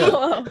 Oh,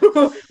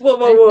 yeah.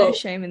 whoa, No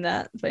shame in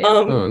that. But yeah.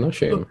 Oh, no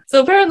shame. So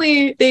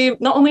apparently they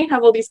not only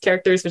have all these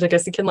characters, which I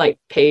guess you can like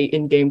pay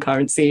in-game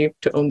currency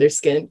to own their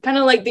skin, kind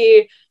of like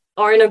the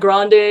Ariana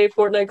Grande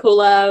Fortnite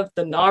collab,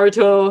 the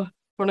Naruto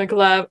Fortnite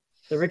collab,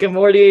 the Rick and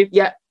Morty.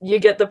 Yeah, you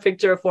get the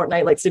picture.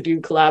 Fortnite likes to do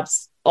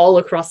collabs all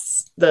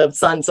across the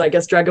sun. So I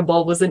guess Dragon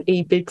Ball wasn't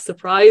a big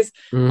surprise.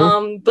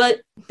 Mhm.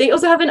 But they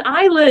also have an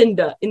island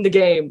in the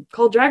game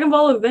called Dragon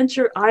Ball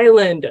Adventure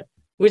Island,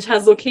 which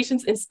has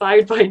locations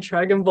inspired by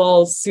Dragon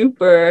Ball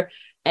Super.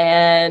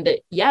 And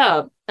yeah,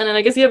 and then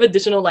I guess you have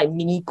additional like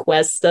mini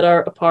quests that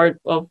are a part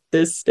of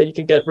this that you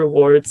can get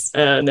rewards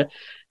and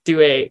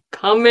do a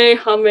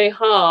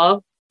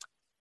Kamehameha.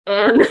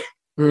 And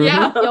Mhm.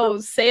 yeah. Yo,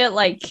 say it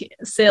like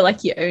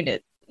you own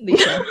it,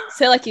 Lisa.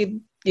 Say it like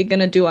you're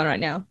gonna do one right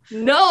now.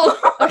 No.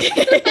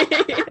 Okay.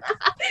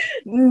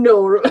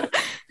 No.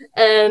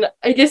 And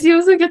I guess you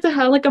also get to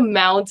have like a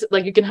mount,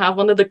 like you can have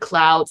one of the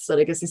clouds that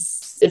I guess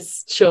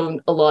is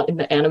shown a lot in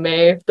the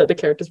anime that the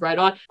characters ride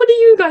on. What do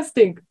you guys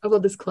think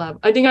about this collab?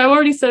 I think I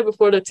already said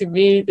before that to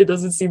me it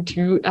doesn't seem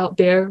too out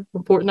there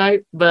for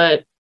Fortnite,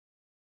 but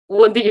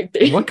what do you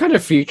think? What kind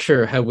of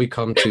future have we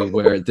come to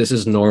where this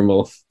is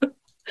normal?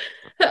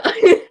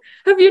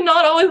 Have you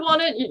not always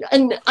wanted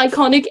an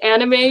iconic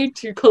anime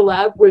to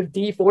collab with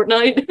the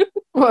Fortnite?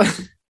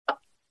 What?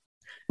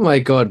 My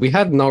God, we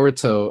had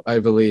Naruto, I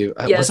believe.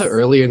 Yes. Was it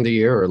earlier in the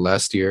year or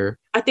last year?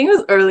 I think it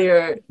was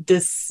earlier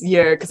this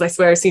year because I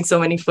swear I've seen so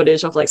many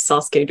footage of like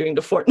Sasuke doing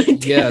the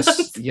Fortnite Yes,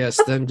 dance.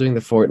 yes, them doing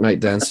the Fortnite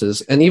dances.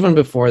 And even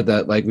before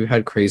that, like we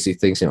had crazy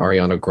things in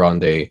Ariana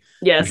Grande,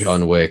 Yes,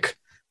 John Wick.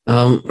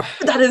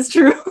 that is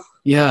true.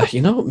 Yeah,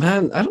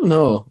 man, I don't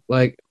know.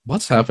 Like,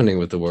 what's happening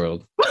with the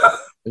world?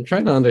 I'm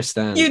trying to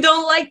understand You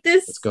don't like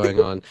this? what's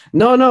going on.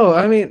 No,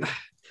 I mean,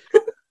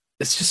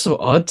 it's just so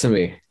odd to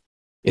me,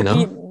 you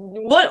know?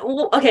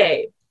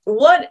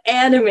 What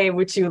anime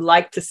would you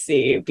like to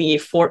see be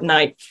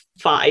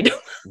Fortnite-fied?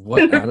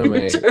 What in the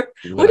anime future?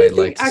 would What do I you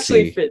like think to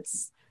actually see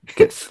fits?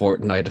 get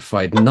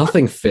Fortnite-ified?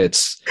 Nothing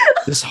fits.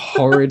 This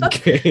horrid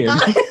game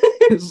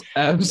is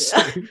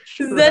absolute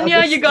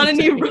Xenia, you got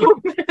any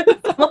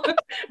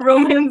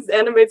romance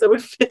animes that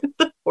would fit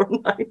the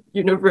Fortnite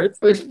universe?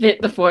 Would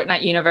fit the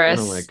Fortnite universe.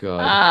 Oh my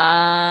God.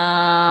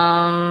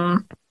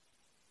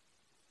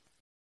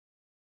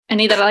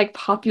 Any that are like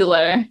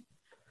popular.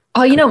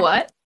 Oh, you know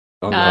what?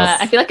 Oh, no.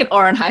 I feel like an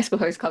Oran High School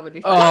Host Club would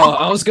be fun. Oh,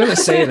 I was gonna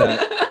say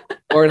that.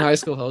 Or in High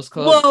School Host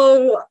Club.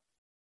 Whoa,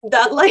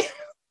 that like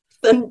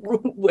sent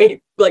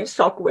like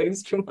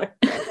shockwaves through my.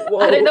 Whoa.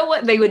 I don't know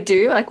what they would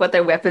do, like what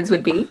their weapons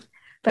would be,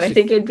 but I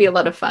think it'd be a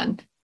lot of fun.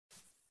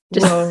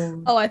 Just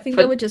Whoa. Oh, I think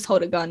But- they would just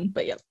hold a gun,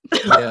 but yep.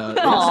 Yeah, that's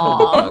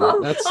Aw.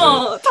 fun. That's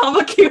Oh,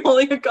 Tamaki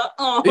holding a gun.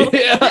 Oh,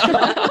 Yeah.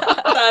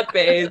 that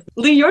face.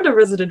 Lee, you're the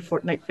resident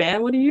Fortnite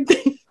fan. What do you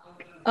think?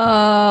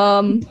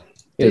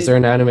 Is there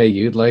an anime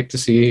you'd like to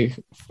see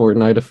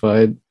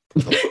Fortnite-ified?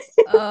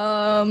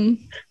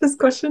 This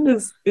question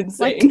is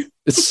insane.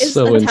 It's Is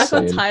so Attack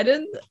on insane.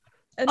 Titan?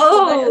 and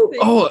Oh, Fortnite a thing?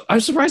 Oh, I'm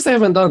surprised they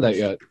haven't done that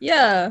yet.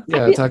 Yeah. Yeah, I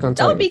think Attack on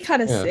that would be Titan.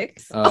 kind of Yeah.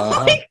 sick.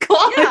 Oh my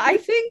god. Yeah, I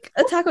think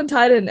Attack on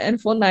Titan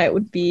and Fortnite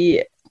would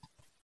be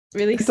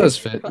really It does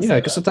sick fit. crossover. Yeah,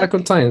 because Attack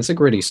on Titan, it's a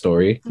gritty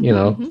story, you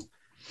know? Mhm.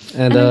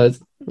 And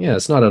yeah,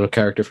 it's not out of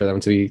character for them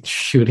to be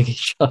shooting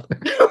each other.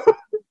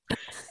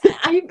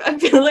 I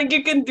feel like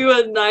you can do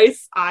a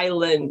nice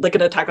island, like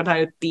an Attack on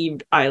Titan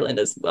themed island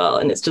as well,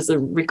 and it's just a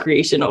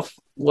recreation of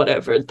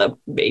whatever the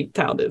main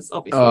town is,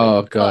 obviously. Oh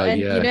Oh, god,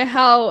 and yeah. you know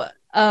how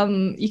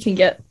you can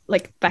get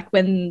like back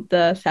when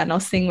the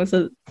Thanos thing was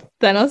a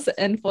Thanos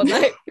and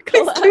Fortnite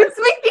collab. Excuse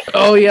me.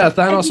 Oh yeah, And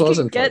Thanos you was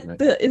can in get Fortnite.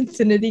 the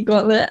Infinity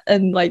Gauntlet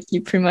and like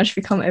you pretty much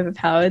become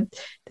overpowered.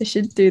 They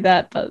should do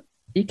that, but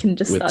you can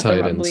just With start the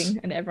Titans. rumbling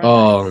and everyone.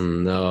 Oh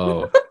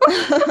no.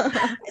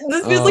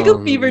 This feels like a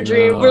Oh, fever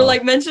dream. no. We're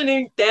like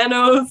mentioning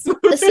Thanos.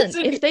 We're Listen,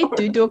 mentioning if they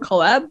do a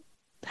collab,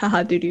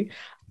 haha, doo.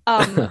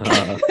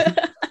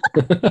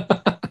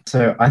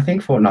 So I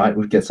think Fortnite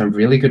would get some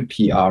really good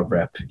PR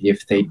rep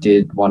if they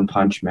did One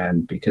Punch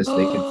Man because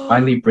they can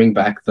finally bring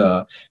back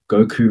the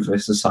Goku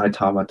versus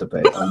Saitama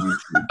debate on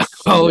YouTube.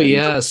 Oh And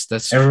yes,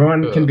 that's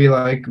everyone true. can be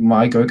like,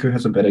 my Goku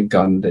has a better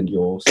gun than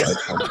your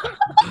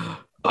Saitama.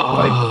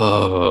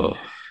 Oh,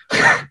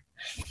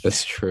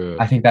 that's true.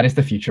 I think that is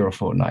the future of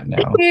Fortnite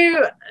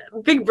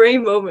now. Big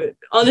brain moment.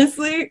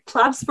 Honestly,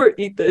 claps for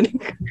Ethan.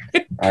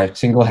 I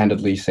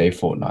single-handedly say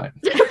Fortnite.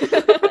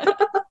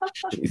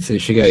 So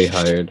she got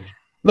hired.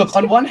 Look,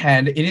 on one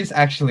hand, it is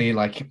actually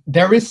like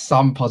there is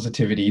some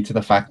positivity to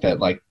the fact that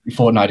like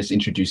Fortnite is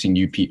introducing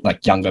new people,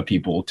 like younger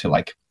people, to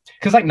like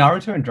because like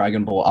Naruto and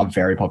Dragon Ball are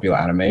very popular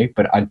anime,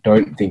 but I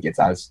don't think it's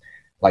as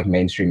like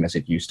mainstream as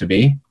it used to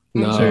be.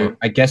 No. So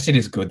I guess it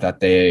is good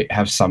that they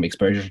have some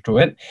exposure to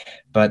it.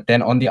 But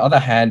then on the other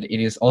hand, it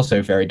is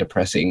also very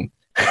depressing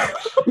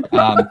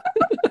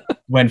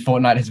when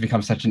Fortnite has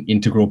become such an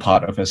integral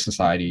part of a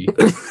society.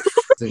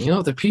 You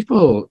know, the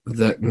people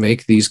that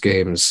make these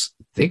games,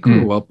 they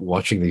grew up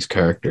watching these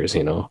characters,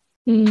 you know.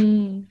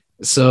 Mm.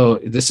 So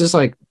this is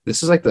like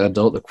the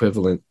adult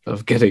equivalent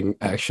of getting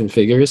action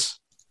figures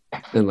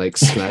and like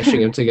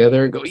smashing them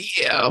together and go,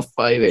 yeah,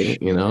 fighting,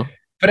 you know.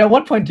 But at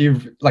what point do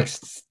you like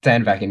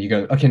stand back and you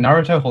go, okay,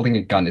 Naruto holding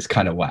a gun is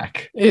kind of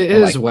whack. It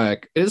Or, is like,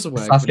 whack. It is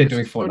whack. Sasuke but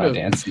doing it's sort Fortnite of-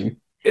 dancing.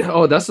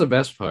 Oh, that's the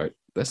best part.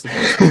 That's the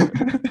best part.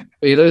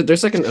 You know,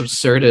 there's like an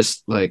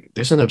absurdist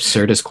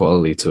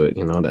quality to it,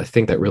 you know, that I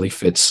think that really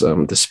fits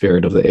the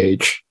spirit of the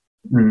age.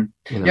 Mm.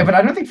 You know? Yeah, but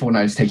I don't think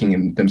Fortnite is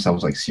taking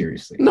themselves like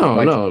seriously. no,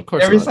 Like, no, of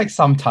course there is not. like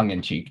some tongue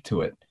in cheek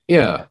to it.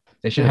 Yeah.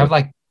 They should Yeah. have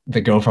like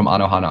the girl from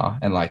Anohana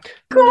and like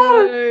No.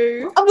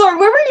 I'm sorry,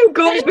 where were you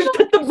going with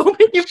that the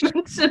moment you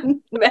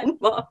mentioned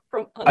Menma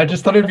from I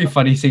just thought it'd be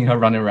funny seeing her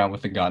running around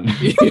with a gun.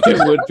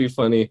 It would be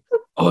funny.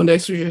 Oh,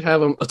 next we should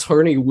have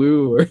Attorney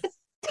Woo or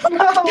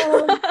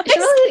It should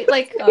really,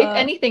 like, if Uh,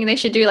 anything, they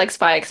should do like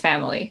Spy X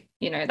Family.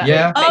 You know, that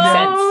Yeah. would make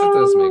sense. That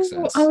does make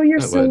sense. Oh, you're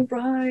That so would.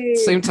 right.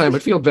 Same time,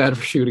 I'd feel bad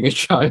for shooting a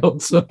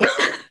child. So I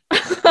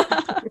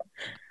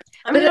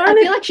But mean, I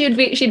feel like she'd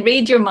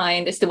read your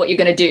mind as to what you're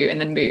gonna do and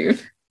then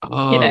move.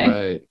 oh, You know.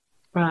 right.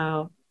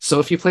 wow. So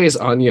if you play as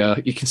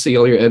Anya, you can see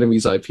all your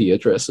enemies' IP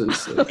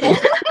addresses.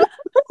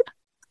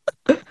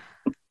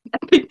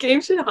 Epic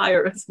Games should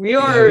hire us. We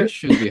Yeah, are. we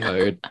should be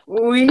hired.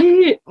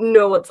 We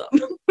know what's up.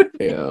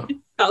 Yeah.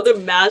 How to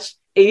match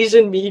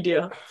Asian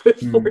media with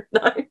Hmm.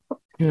 Fortnite.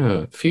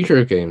 Yeah. Future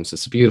of games.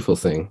 It's a beautiful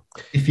thing.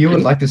 If you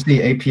would like to see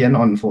APN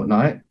on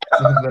Fortnite,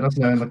 let us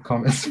know in the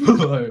comments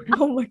below.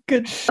 Oh my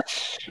goodness.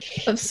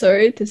 I'm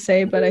sorry to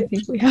say, but I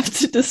think we have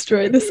to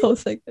destroy this whole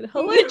segment.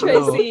 Hello,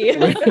 Tracy.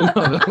 No,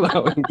 we're not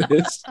allowing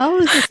this. I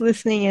was just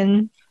listening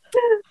in.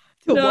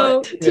 To No.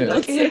 what? Yeah.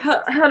 Okay,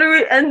 how do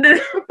we end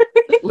it?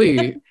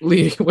 Lee,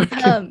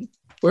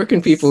 where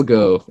can people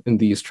go in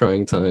these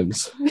trying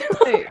times?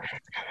 So-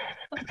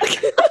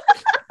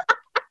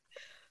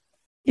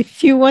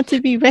 If you want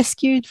to be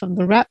rescued from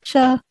the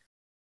rapture,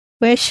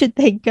 where should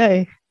they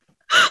go?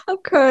 I'm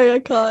crying. I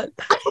can't.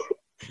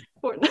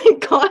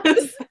 Fortnite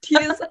goddess.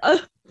 Tears are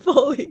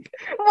falling.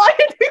 Why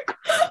did you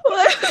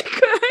Why am I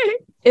crying?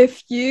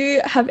 If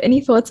you have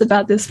any thoughts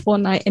about this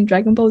Fortnite and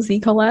Dragon Ball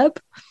Z collab,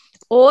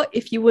 or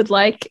if you would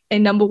like a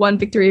 #1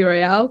 victory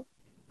royale,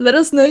 let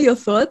us know your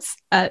thoughts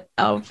at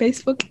our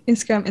Facebook,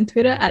 Instagram, and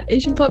Twitter at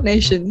Asian Pop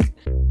Nation.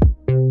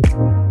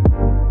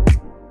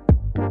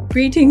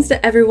 Greetings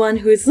to everyone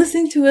who is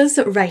listening to us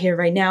right here,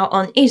 right now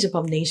on Asia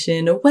Pop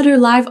Nation, whether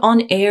live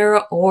on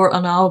air or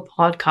on our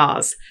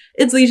podcast.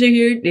 It's Leisha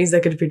here, the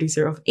executive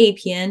producer of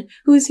APN,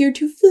 who is here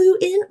to fill you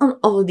in on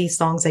all of these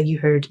songs that you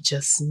heard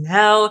just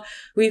now.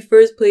 We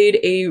first played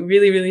a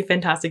really, really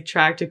fantastic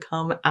track to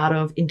come out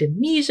of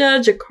Indonesia,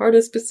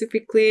 Jakarta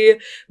specifically.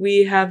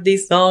 We have the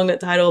song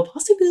titled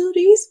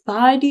Possibilities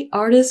by the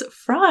artist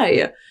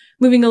Fry.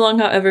 Moving along,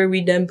 however,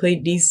 we then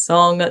played the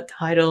song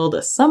titled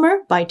Summer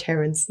by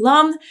Terrence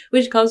Lam,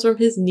 which comes from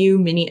his new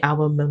mini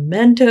album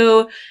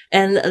Memento.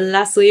 And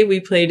lastly, we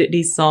played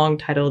the song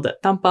titled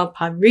Tanpa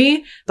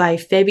Pamrih by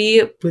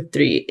Feby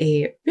Putri,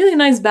 a really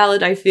nice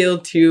ballad, I feel,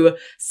 to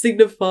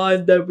signify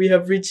that we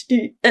have reached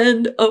the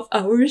end of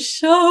our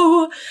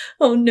show.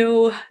 Oh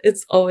no,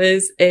 it's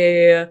always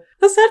a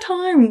sad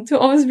time to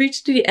always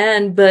reach to the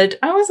end, but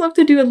I always love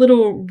to do a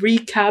little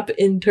recap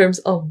in terms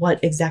of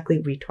what exactly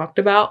we talked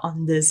about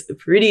on this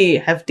pretty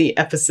hefty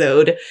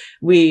episode.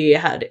 We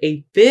had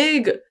a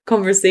big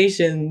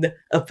conversation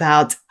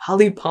about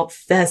Hollypop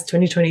Fest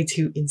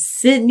 2022 in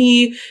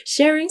Sydney,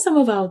 sharing some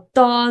of our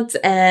thoughts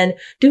and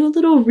do a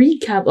little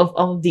recap of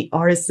all of the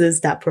artists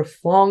that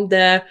performed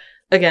there.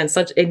 Again,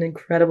 such an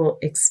incredible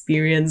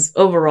experience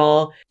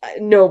overall.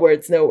 No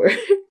words, no words.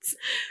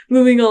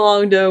 Moving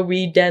along though,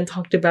 we then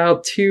talked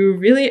about two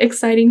really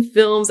exciting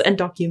films and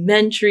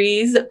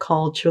documentaries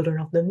called Children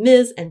of the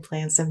Mist and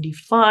Plan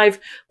 75,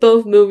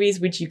 both movies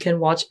which you can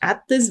watch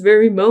at this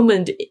very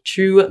moment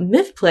through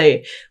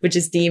MythPlay, which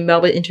is the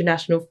Melbourne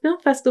International Film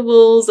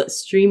Festival's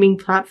streaming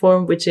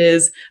platform, which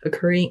is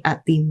occurring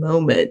at the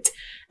moment.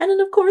 And then,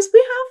 of course, we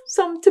have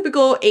some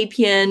typical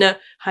APN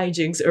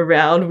hijinks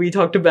around. We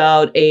talked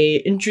about a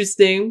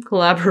interesting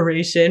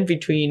collaboration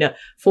between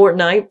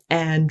Fortnite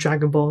and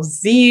Dragon Ball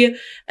Z,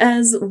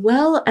 as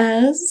well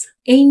as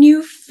a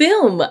new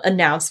film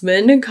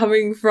announcement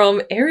coming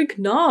from Eric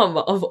Nam,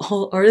 of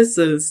all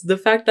artists. The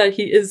fact that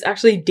he is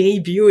actually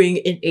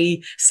debuting in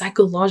a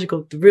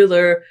psychological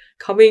thriller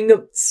coming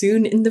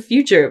soon in the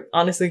future.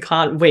 Honestly,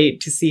 can't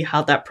wait to see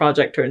how that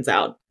project turns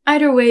out.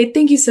 Either way,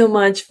 thank you so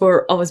much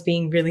for always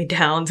being really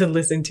down to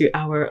listen to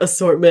our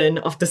assortment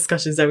of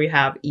discussions that we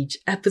have each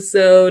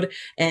episode.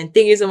 And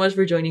thank you so much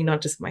for joining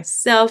not just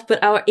myself,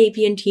 but our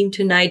APN team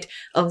tonight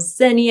of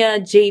Xenia,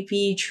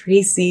 JP,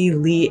 Tracy,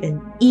 Lee,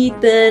 and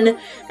Ethan.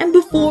 And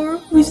before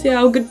we say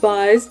our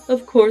goodbyes,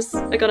 of course,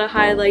 I gotta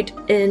highlight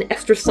an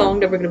extra song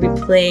that we're gonna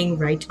be playing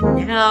right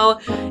now.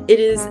 It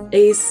is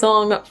a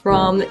song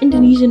from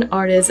Indonesian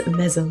artist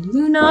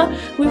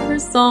Mezzaluna with her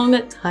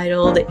song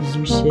titled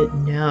You Should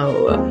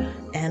Know.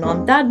 And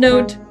on that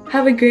note,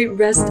 have a great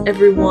rest,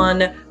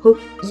 everyone. Hope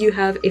you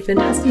have a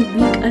fantastic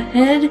week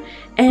ahead.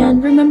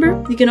 And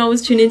remember, you can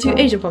always tune into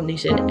Asian Pop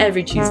Nation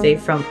every Tuesday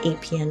from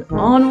 8 p.m.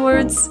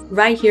 onwards,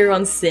 right here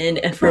on Sin.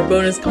 And for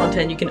bonus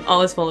content, you can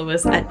always follow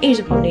us at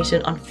Asian Pop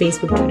Nation on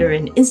Facebook, Twitter,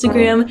 and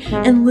Instagram,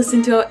 and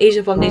listen to our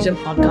Asian Pop Nation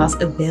podcast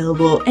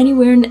available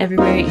anywhere and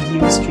everywhere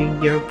you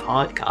stream your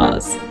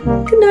podcasts.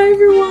 Good night,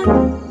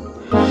 everyone.